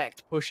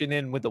respect, pushing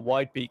in with the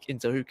wide peak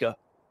into hookah.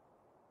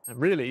 And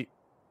really,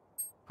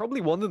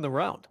 probably won them the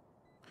round.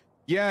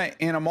 Yeah,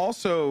 and I'm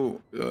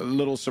also a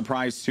little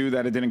surprised too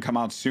that it didn't come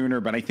out sooner,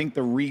 but I think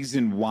the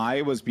reason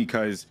why was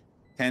because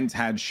Ten's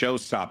had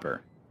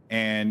Showstopper.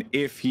 And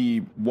if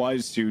he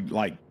was to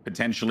like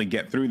potentially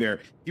get through there,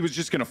 he was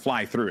just going to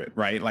fly through it,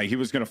 right? Like he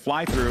was going to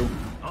fly through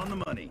on the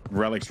money.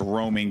 Relics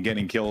roaming,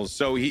 getting kills.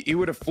 So he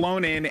would have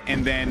flown in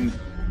and then,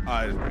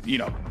 you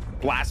know,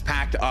 blast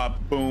packed up,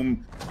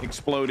 boom,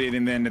 exploded.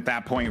 And then at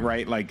that point,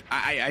 right, like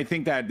I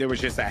think that there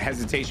was just a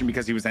hesitation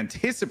because he was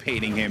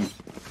anticipating him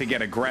to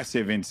get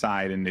aggressive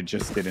inside, and it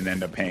just didn't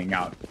end up paying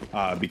out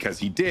because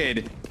he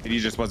did, and he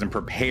just wasn't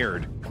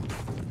prepared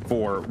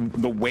for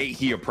the way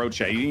he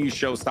approached it. He didn't use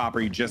Showstopper.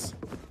 He just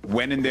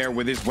went in there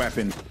with his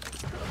weapon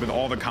with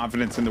all the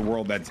confidence in the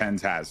world that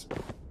Tens has.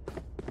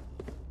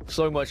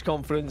 So much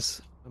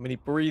confidence. I mean, he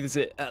breathes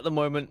it at the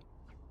moment,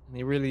 and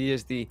he really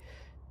is the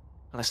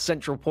kind of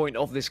central point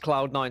of this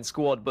Cloud9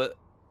 squad. But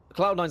the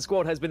Cloud9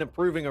 squad has been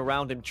improving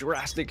around him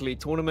drastically,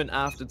 tournament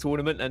after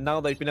tournament, and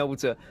now they've been able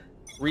to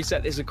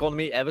reset this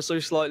economy ever so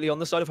slightly on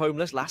the side of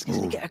Homeless. Lasky's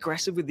going to get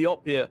aggressive with the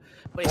op here,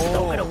 but it's not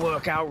going to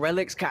work out.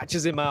 Relics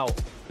catches him out.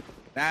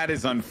 That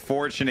is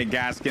unfortunate,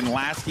 Gaskin.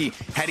 Lasky,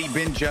 had he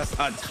been just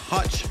a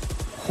touch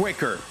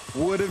quicker,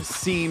 would have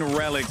seen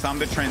Relics on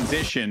the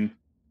transition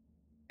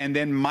and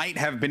then might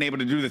have been able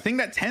to do the thing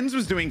that Tens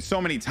was doing so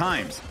many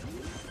times.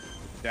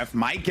 Def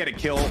might get a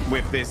kill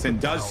with this and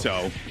does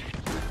so.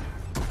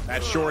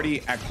 That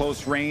shorty at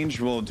close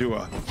range will do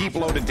a heap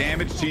load of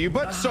damage to you,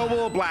 but so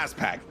will a blast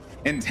pack.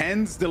 And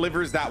Tens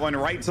delivers that one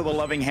right to the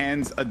loving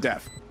hands of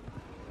Def.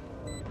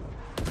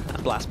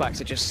 Blast packs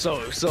are just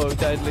so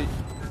deadly.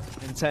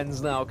 And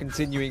Tens now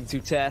continuing to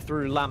tear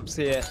through lamps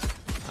here.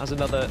 Has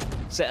another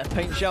set of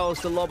paint showers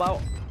to lob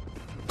out.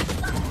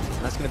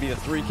 That's going to be the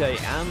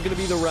 3K and going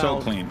to be the round. So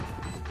clean.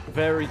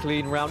 Very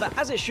clean round,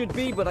 as it should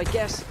be, but I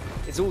guess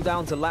it's all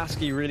down to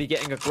Lasky really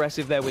getting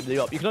aggressive there with the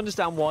op. You can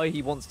understand why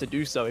he wants to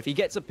do so. If he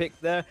gets a pick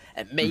there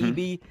and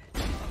maybe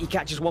he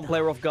catches one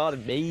player off guard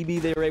and maybe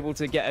they're able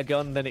to get a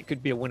gun, then it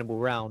could be a winnable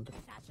round.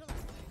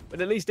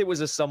 But at least it was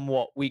a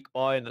somewhat weak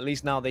buy, and at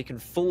least now they can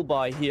full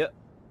buy here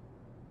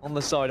on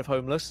the side of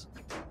Homeless.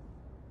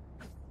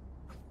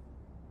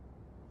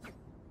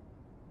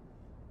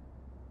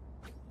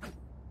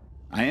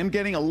 I am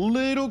getting a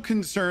little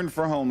concerned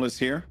for Homeless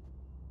here.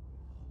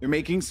 They're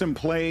making some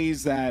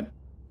plays that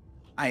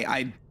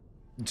I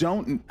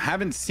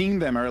haven't seen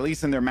them, or at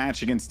least in their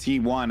match against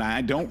T1.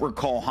 I don't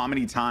recall how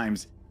many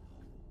times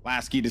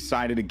Lasky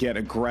decided to get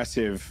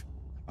aggressive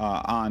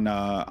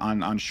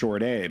on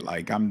short A.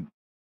 Like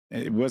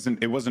it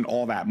wasn't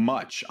all that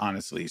much,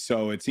 honestly.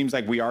 So it seems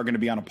like we are going to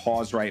be on a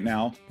pause right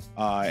now,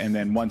 and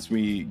then once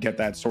we get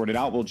that sorted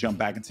out, we'll jump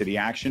back into the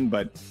action.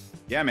 But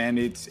yeah, man,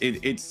 it's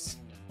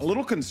a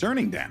little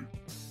concerning, Dan.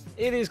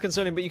 It is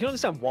concerning, but you can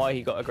understand why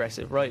he got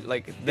aggressive, right?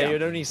 Like, they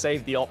had only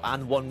saved the op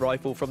and one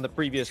rifle from the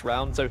previous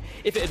round, so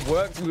if it had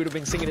worked, we would have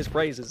been singing his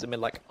praises and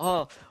been like,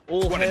 all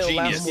hail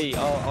Lasky,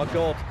 our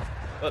god.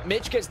 But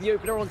Mitch gets the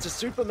opener onto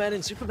Superman,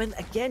 and Superman,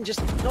 again, just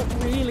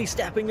not really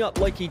stepping up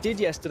like he did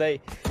yesterday.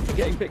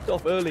 Getting picked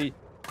off early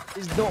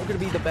is not going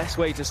to be the best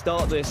way to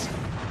start this.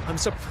 I'm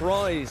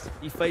surprised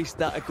he faced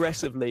that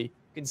aggressively,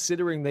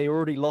 considering they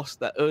already lost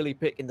that early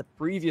pick in the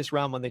previous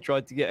round when they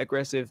tried to get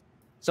aggressive.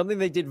 Something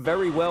they did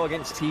very well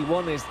against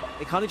T1 is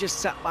they kind of just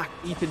sat back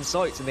deep in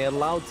sights and they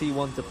allowed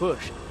T1 to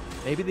push.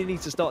 Maybe they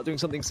need to start doing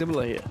something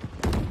similar here.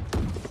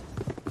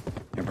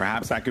 And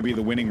perhaps that could be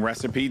the winning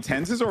recipe.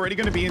 Tens is already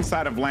going to be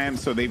inside of Lamb,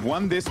 so they've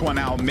won this one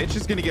out. Mitch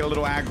is going to get a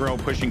little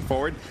aggro pushing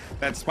forward.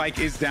 That spike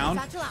is down.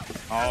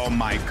 Oh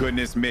my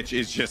goodness, Mitch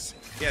is just,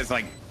 he has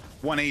like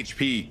 1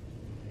 HP.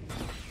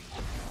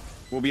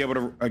 Will be able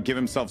to give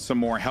himself some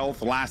more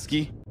health.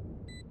 Lasky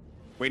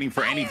waiting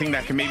for anything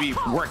that can maybe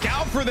work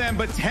out for them,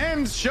 but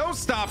Tens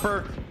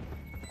Showstopper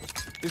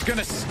is going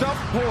to stuff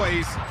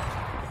Poise.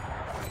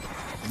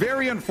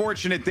 Very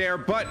unfortunate there,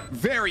 but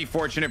very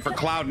fortunate for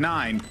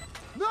Cloud9.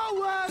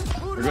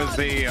 There goes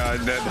the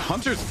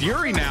Hunter's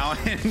Fury now,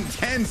 and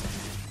Tens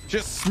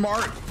just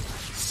smart,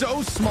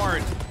 so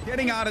smart,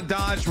 getting out of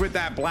dodge with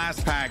that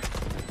blast pack.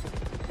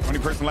 Only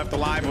person left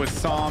alive was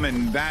Psalm,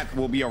 and that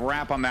will be a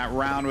wrap on that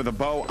round with a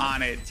bow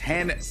on it.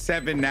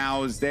 10-7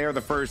 now as they're the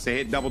first to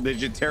hit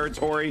double-digit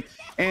territory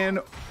and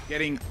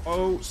getting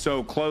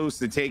so close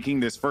to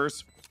taking this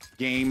first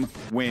game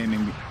win.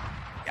 And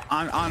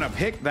on a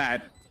pick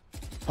that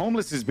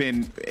Homeless has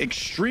been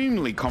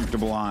extremely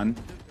comfortable on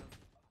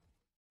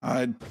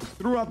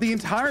throughout the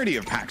entirety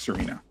of PAX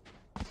Arena.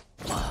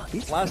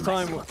 Last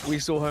time we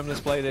saw Homeless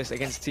play this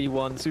against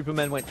T1,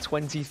 Superman went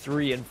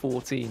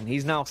 23-14.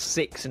 He's now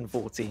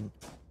 6-14.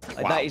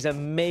 Like, that is a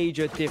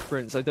major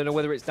difference. I don't know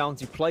whether it's down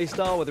to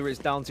playstyle, whether it's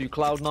down to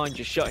Cloud9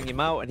 just shutting him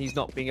out and he's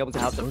not being able to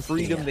have the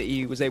freedom that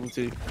he was able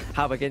to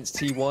have against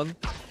T1.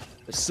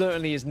 but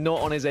certainly is not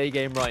on his A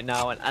game right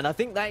now. And I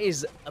think that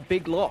is a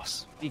big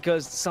loss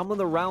because some of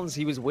the rounds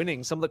he was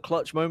winning, some of the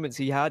clutch moments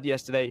he had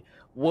yesterday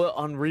were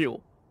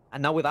unreal.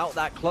 And now without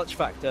that clutch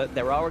factor,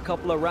 there are a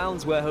couple of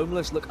rounds where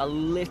Homeless look a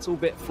little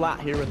bit flat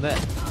here and there.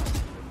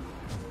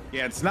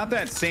 Yeah, it's not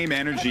that same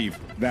energy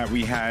that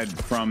we had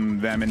from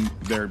them in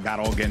their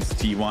battle against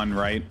T1,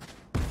 right?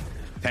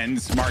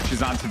 Tens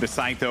marches onto the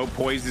site though.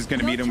 Poise is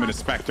going to meet him with a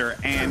Spectre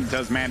and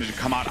does manage to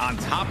come out on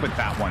top with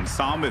that one.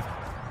 Saw him with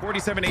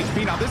 47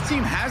 HP. Now this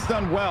team has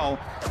done well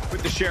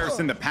with the Sheriffs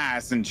in the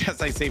past, and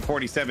just I say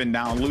 47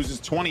 down,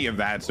 loses 20 of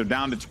that, so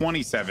down to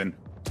 27.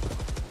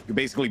 You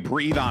basically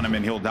breathe on him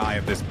and he'll die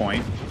at this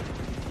point.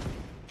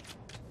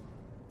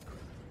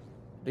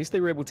 At least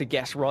they were able to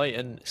guess right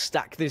and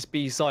stack this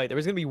B side. There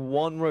is going to be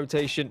one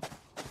rotation.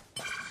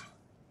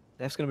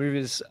 Def's going to move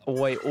his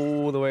way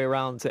all the way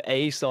around to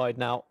A side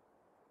now.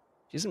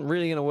 Which isn't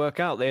really going to work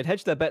out. They had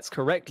hedged their bets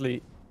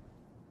correctly.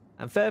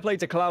 And fair play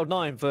to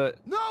Cloud9 for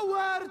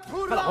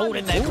kind of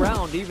holding their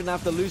ground even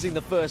after losing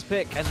the first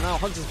pick. And now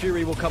Hunter's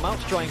Fury will come out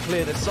to try and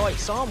clear the site.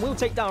 Sam will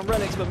take down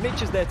Relics, but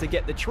Mitch is there to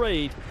get the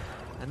trade.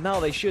 And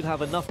now they should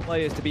have enough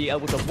players to be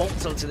able to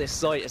waltz onto this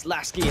site as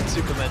Lasky and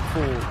Superman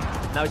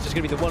fall. Now it's just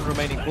going to be the one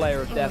remaining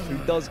player of Def who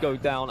does go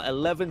down.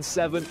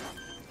 11-7.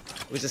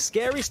 It was a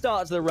scary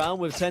start to the round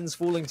with Tens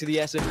falling to the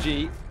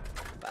SMG.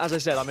 As I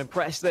said, I'm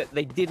impressed that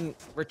they didn't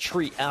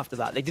retreat after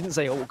that. They didn't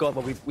say, oh god,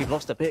 well, we've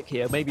lost a pick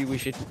here. Maybe we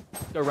should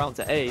go round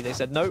to A. They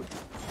said, no,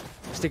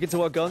 stick it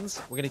to our guns.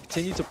 We're going to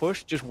continue to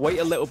push. Just wait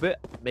a little bit.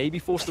 Maybe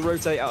force the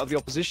rotate out of the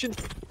opposition.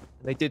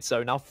 And they did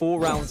so. Now 4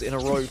 rounds in a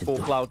row for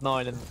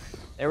Cloud9. And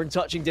they're in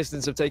touching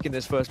distance of taking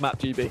this first map,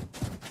 GB.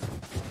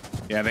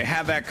 Yeah, they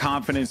have that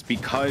confidence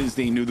because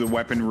they knew the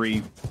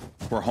weaponry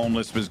for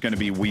Homeless was going to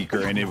be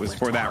weaker, and it was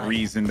for that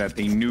reason that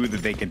they knew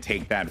that they could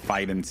take that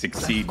fight and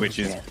succeed, which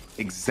is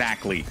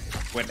exactly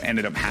what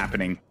ended up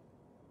happening.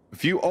 A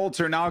few ults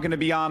are now going to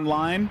be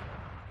online,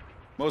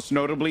 most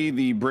notably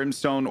the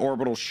Brimstone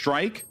Orbital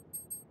Strike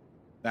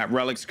that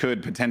Relics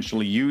could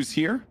potentially use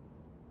here.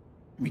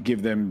 We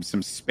give them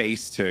some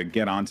space to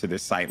get onto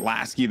this site.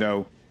 Lasky,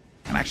 though,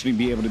 can actually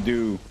be able to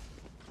do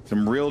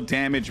some real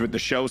damage with the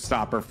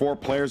Showstopper. 4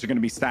 players are going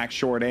to be stacked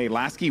short A.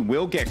 Lasky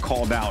will get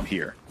called out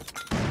here.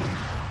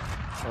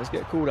 Does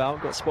get called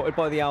out, got spotted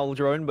by the Owl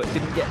drone, but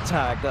didn't get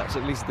tagged. That's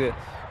at least the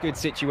good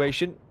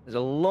situation. There's a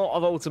lot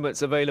of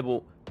ultimates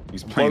available.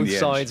 He's playing both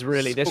sides,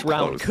 really. This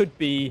round could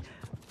be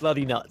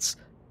bloody nuts.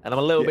 And I'm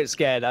a little bit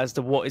scared as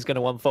to what is going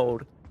to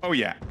unfold. Oh,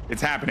 yeah.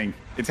 It's happening.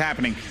 It's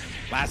happening.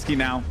 Lasky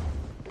now.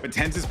 But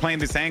Tens is playing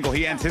this angle.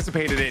 He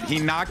anticipated it. He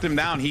knocked him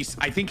down.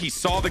 I think he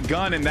saw the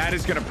gun, and that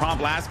is going to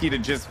prompt Lasky to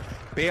just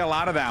bail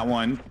out of that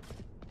one.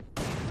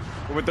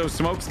 But with those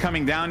smokes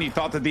coming down, you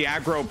thought that the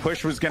aggro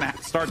push was going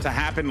to start to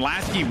happen.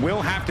 Lasky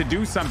will have to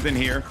do something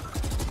here.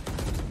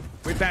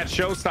 With that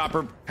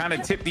Showstopper, kind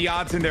of tip the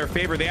odds in their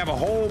favor. They have a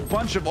whole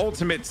bunch of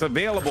ultimates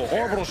available.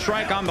 Orbital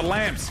Strike on the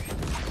lamps.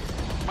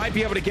 Might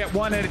be able to get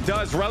one, and it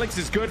does. Relics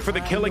is good for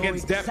the kill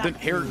against Depth.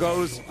 Here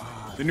goes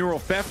the Neural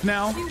Theft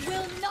now.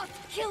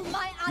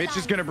 Mitch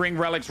is going to bring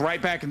Relics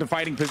right back into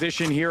fighting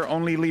position here,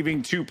 only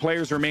leaving 2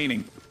 players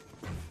remaining.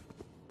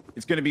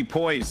 It's going to be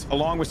Poise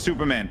along with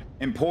Superman,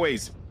 and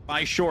Poise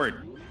by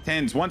short.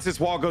 Tens, once this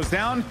wall goes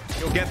down,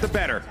 he'll get the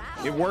better.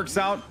 It works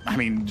out. I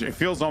mean, it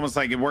feels almost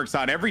like it works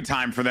out every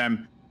time for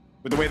them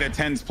with the way that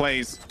Tens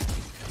plays.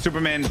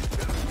 Superman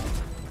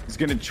is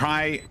going to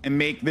try and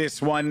make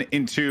this one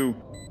into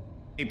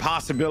a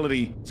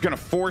possibility. He's going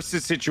to force the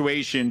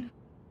situation.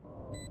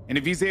 And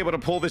if he's able to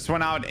pull this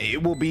one out,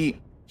 it will be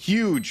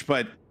huge,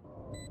 but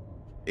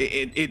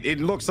it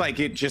looks like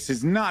it just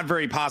is not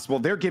very possible.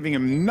 They're giving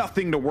him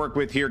nothing to work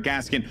with here.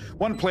 Gaskin,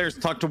 1 player's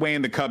tucked away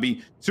in the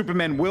cubby.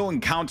 Superman will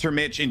encounter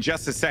Mitch in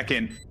just a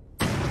second,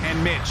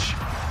 and Mitch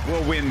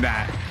will win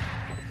that.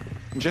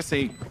 Just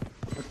a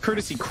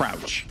courtesy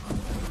crouch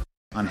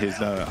on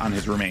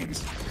his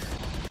remains.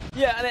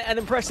 Yeah, and an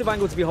impressive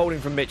angle to be holding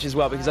from Mitch as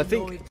well, because I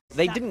think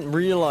they didn't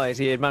realize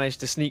he had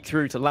managed to sneak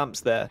through to lamps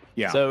there.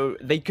 Yeah. So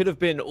they could have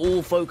been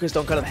all focused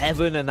on kind of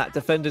heaven and that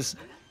defender's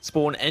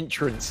spawn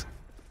entrance.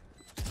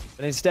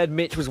 But instead,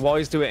 Mitch was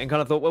wise to it and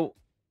kind of thought, well,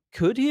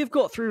 could he have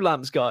got through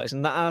lamps, guys?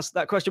 And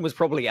that question was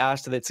probably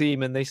asked to the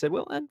team, and they said,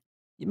 well,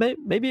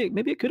 maybe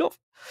it could have.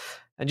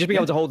 And just being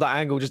able to hold that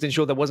angle just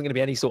ensured there wasn't going to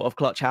be any sort of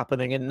clutch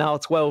happening. And now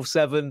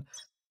 12-7,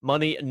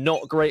 money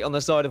not great on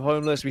the side of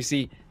Homeless. We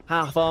see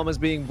half armors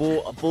being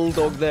bought, a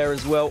Bulldog there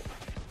as well.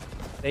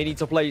 They need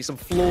to play some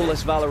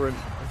flawless Valorant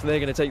if they're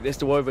going to take this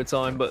to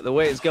overtime. But the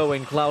way it's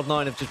going,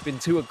 Cloud9 have just been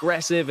too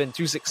aggressive and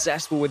too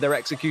successful with their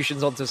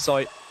executions onto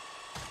site.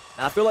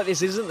 And I feel like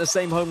this isn't the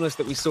same Homeless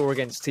that we saw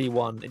against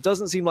T1. It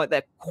doesn't seem like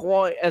they're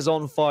quite as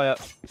on fire,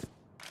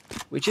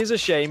 which is a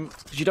shame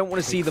because you don't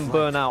want to see them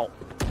burn out.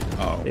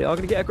 They are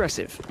going to get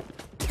aggressive.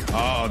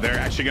 Oh, they're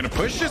actually going to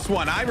push this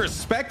one. I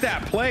respect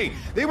that play.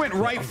 They went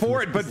right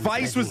for it, but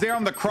Vice was there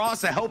on the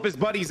cross to help his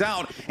buddies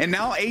out, and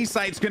now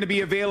A-Site's going to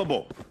be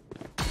available.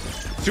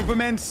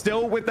 Superman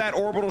still with that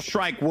orbital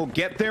strike will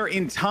get there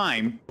in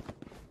time.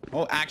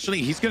 Oh,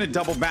 actually, he's going to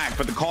double back,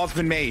 but the call's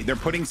been made. They're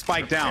putting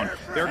Spike down.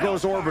 There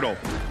goes Orbital.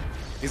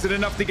 Is it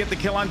enough to get the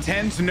kill on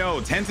TenZ?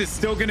 No, TenZ is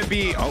still going to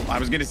be... Oh, I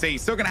was going to say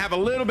he's still going to have a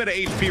little bit of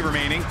HP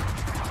remaining,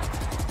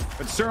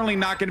 but certainly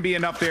not going to be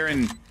enough there.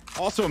 And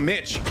also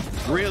Mitch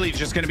really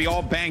just going to be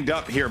all banged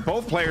up here.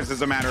 Both players,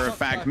 as a matter of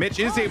fact. Mitch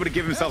is able to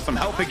give himself some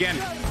health again.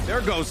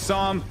 There goes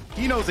Sam.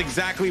 He knows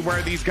exactly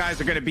where these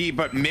guys are going to be,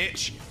 but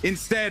Mitch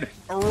instead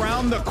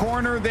around the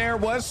corner there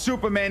was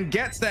Superman,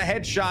 gets the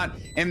headshot,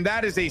 and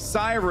that is a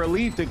sigh of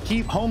relief to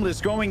keep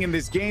Homeless going in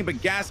this game. But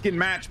Gaskin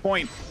match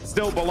point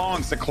still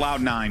belongs to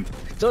Cloud9.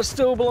 Does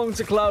still belong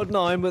to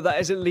Cloud9, but that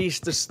is at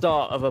least the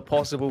start of a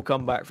possible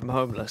comeback from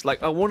Homeless.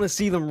 Like, I want to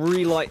see them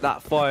relight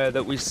that fire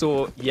that we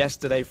saw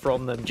yesterday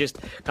from them. Just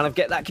kind of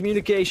get that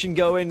communication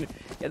going,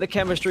 get the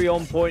chemistry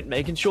on point,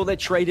 making sure they're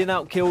trading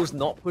out kills,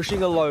 not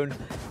pushing alone.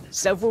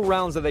 Several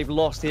rounds that they've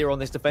lost here on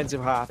this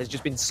defensive half has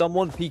just been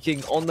someone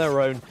peeking on their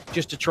own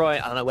just to try,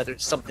 I don't know, whether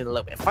it's something a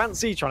little bit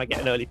fancy, trying to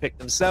get an early pick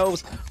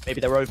themselves,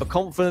 maybe they're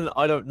overconfident,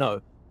 I don't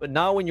know. But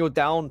now when you're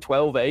down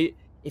 12-8,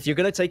 if you're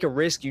going to take a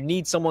risk, you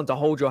need someone to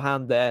hold your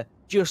hand there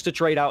just to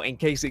trade out in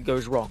case it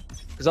goes wrong.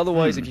 Because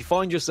otherwise, if you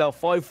find yourself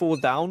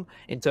 5-4 down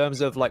in terms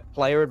of like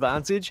player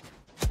advantage,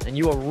 then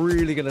you are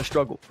really going to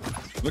struggle.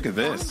 Look at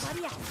this.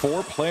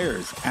 4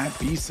 players at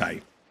B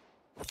site.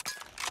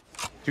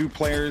 2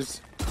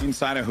 players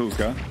inside a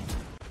hookah.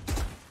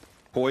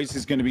 Poise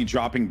is going to be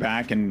dropping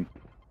back and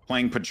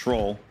playing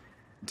patrol.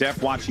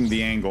 Def watching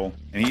the angle,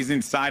 and he's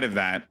inside of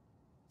that.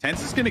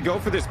 TenZ is going to go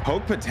for this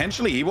poke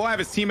potentially. He will have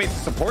his teammates to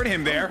support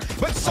him there,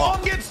 but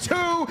Psalm gets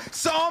 2.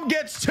 Psalm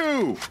gets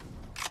 2.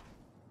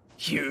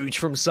 Huge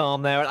from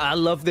Psalm there, and I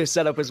love this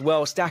setup as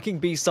well. Stacking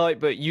B site,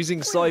 but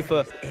using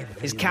Cypher,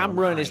 his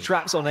camera and his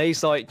traps on A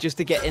site just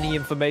to get any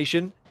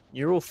information.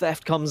 Neural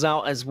theft comes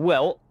out as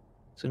well.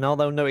 So now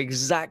they'll know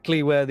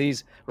exactly where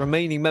these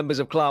remaining members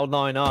of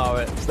Cloud9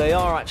 are. They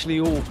are actually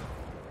all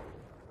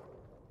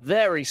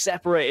very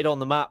separated on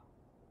the map.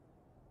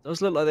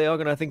 Does look like they are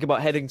going to think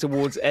about heading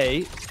towards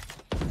A.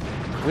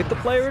 With the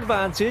player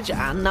advantage,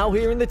 and now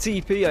here in the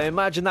TP, I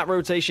imagine that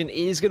rotation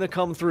is going to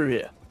come through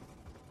here.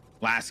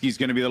 Lasky's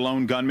going to be the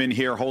lone gunman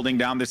here holding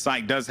down the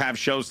site. Does have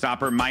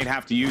Showstopper, might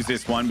have to use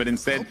this one, but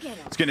instead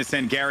it's going to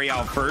send Gary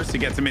out first to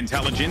get some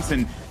intelligence,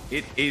 and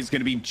it is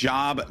going to be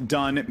job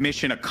done,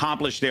 mission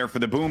accomplished there for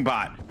the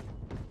Boombot.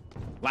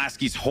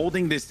 Lasky's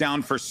holding this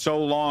down for so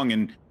long,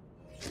 and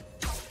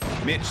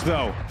Mitch,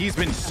 though, he's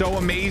been so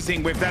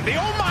amazing with that.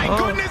 Oh my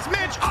goodness,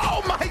 Mitch!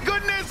 Oh my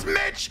goodness,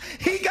 Mitch!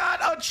 He got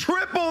a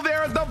triple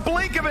there at the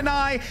blink of an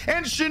eye,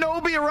 and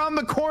Shinobi around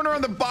the corner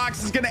on the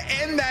box is going to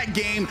end that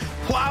game.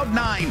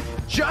 Cloud9,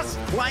 just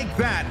like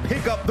that,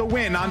 pick up the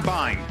win on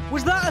Bind.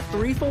 Was that a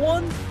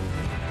 3-for-1?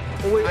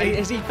 Or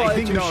is he fired? I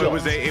think 2 no,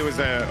 shots?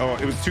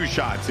 it was 2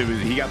 shots.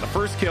 He got the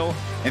first kill,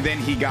 and then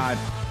he got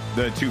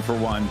the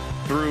 2-for-1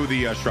 through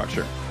the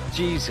structure.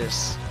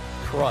 Jesus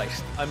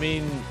Christ! I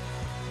mean,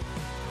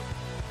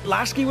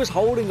 Lasky was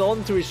holding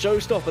on to his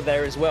showstopper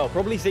there as well,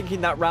 probably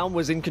thinking that round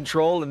was in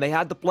control and they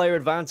had the player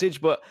advantage,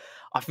 but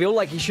I feel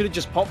like he should have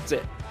just popped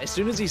it. As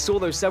soon as he saw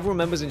those several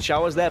members in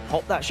showers there,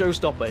 pop that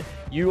showstopper.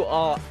 You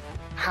are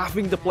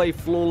having to play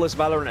flawless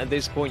Valorant at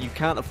this point. You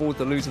can't afford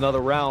to lose another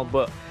round,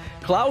 but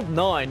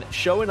Cloud9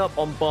 showing up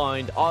on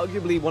Bind,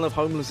 arguably one of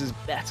Homeless's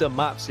better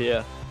maps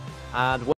here. And